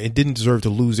Bama and didn't deserve to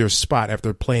lose their spot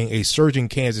after playing a surging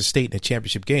Kansas State in a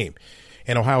championship game.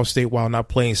 And Ohio State, while not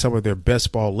playing some of their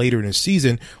best ball later in the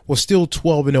season, was still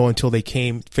 12-0 until they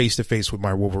came face-to-face with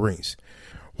my Wolverines.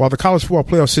 While the college football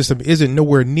playoff system isn't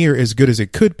nowhere near as good as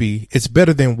it could be, it's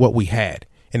better than what we had.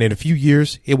 And in a few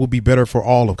years, it will be better for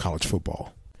all of college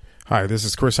football. Hi, this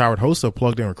is Chris Howard, host of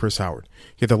Plugged In with Chris Howard.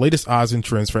 Get the latest odds and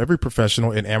trends for every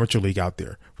professional and amateur league out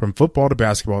there. From football to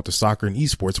basketball to soccer and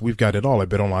esports, we've got it all at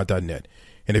BetOnline.net.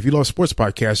 And if you love sports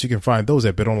podcasts, you can find those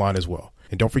at BetOnline as well.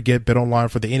 And don't forget BetOnline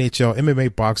for the NHL,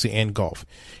 MMA, boxing, and golf.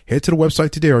 Head to the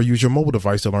website today or use your mobile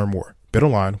device to learn more.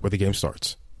 BetOnline, where the game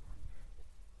starts.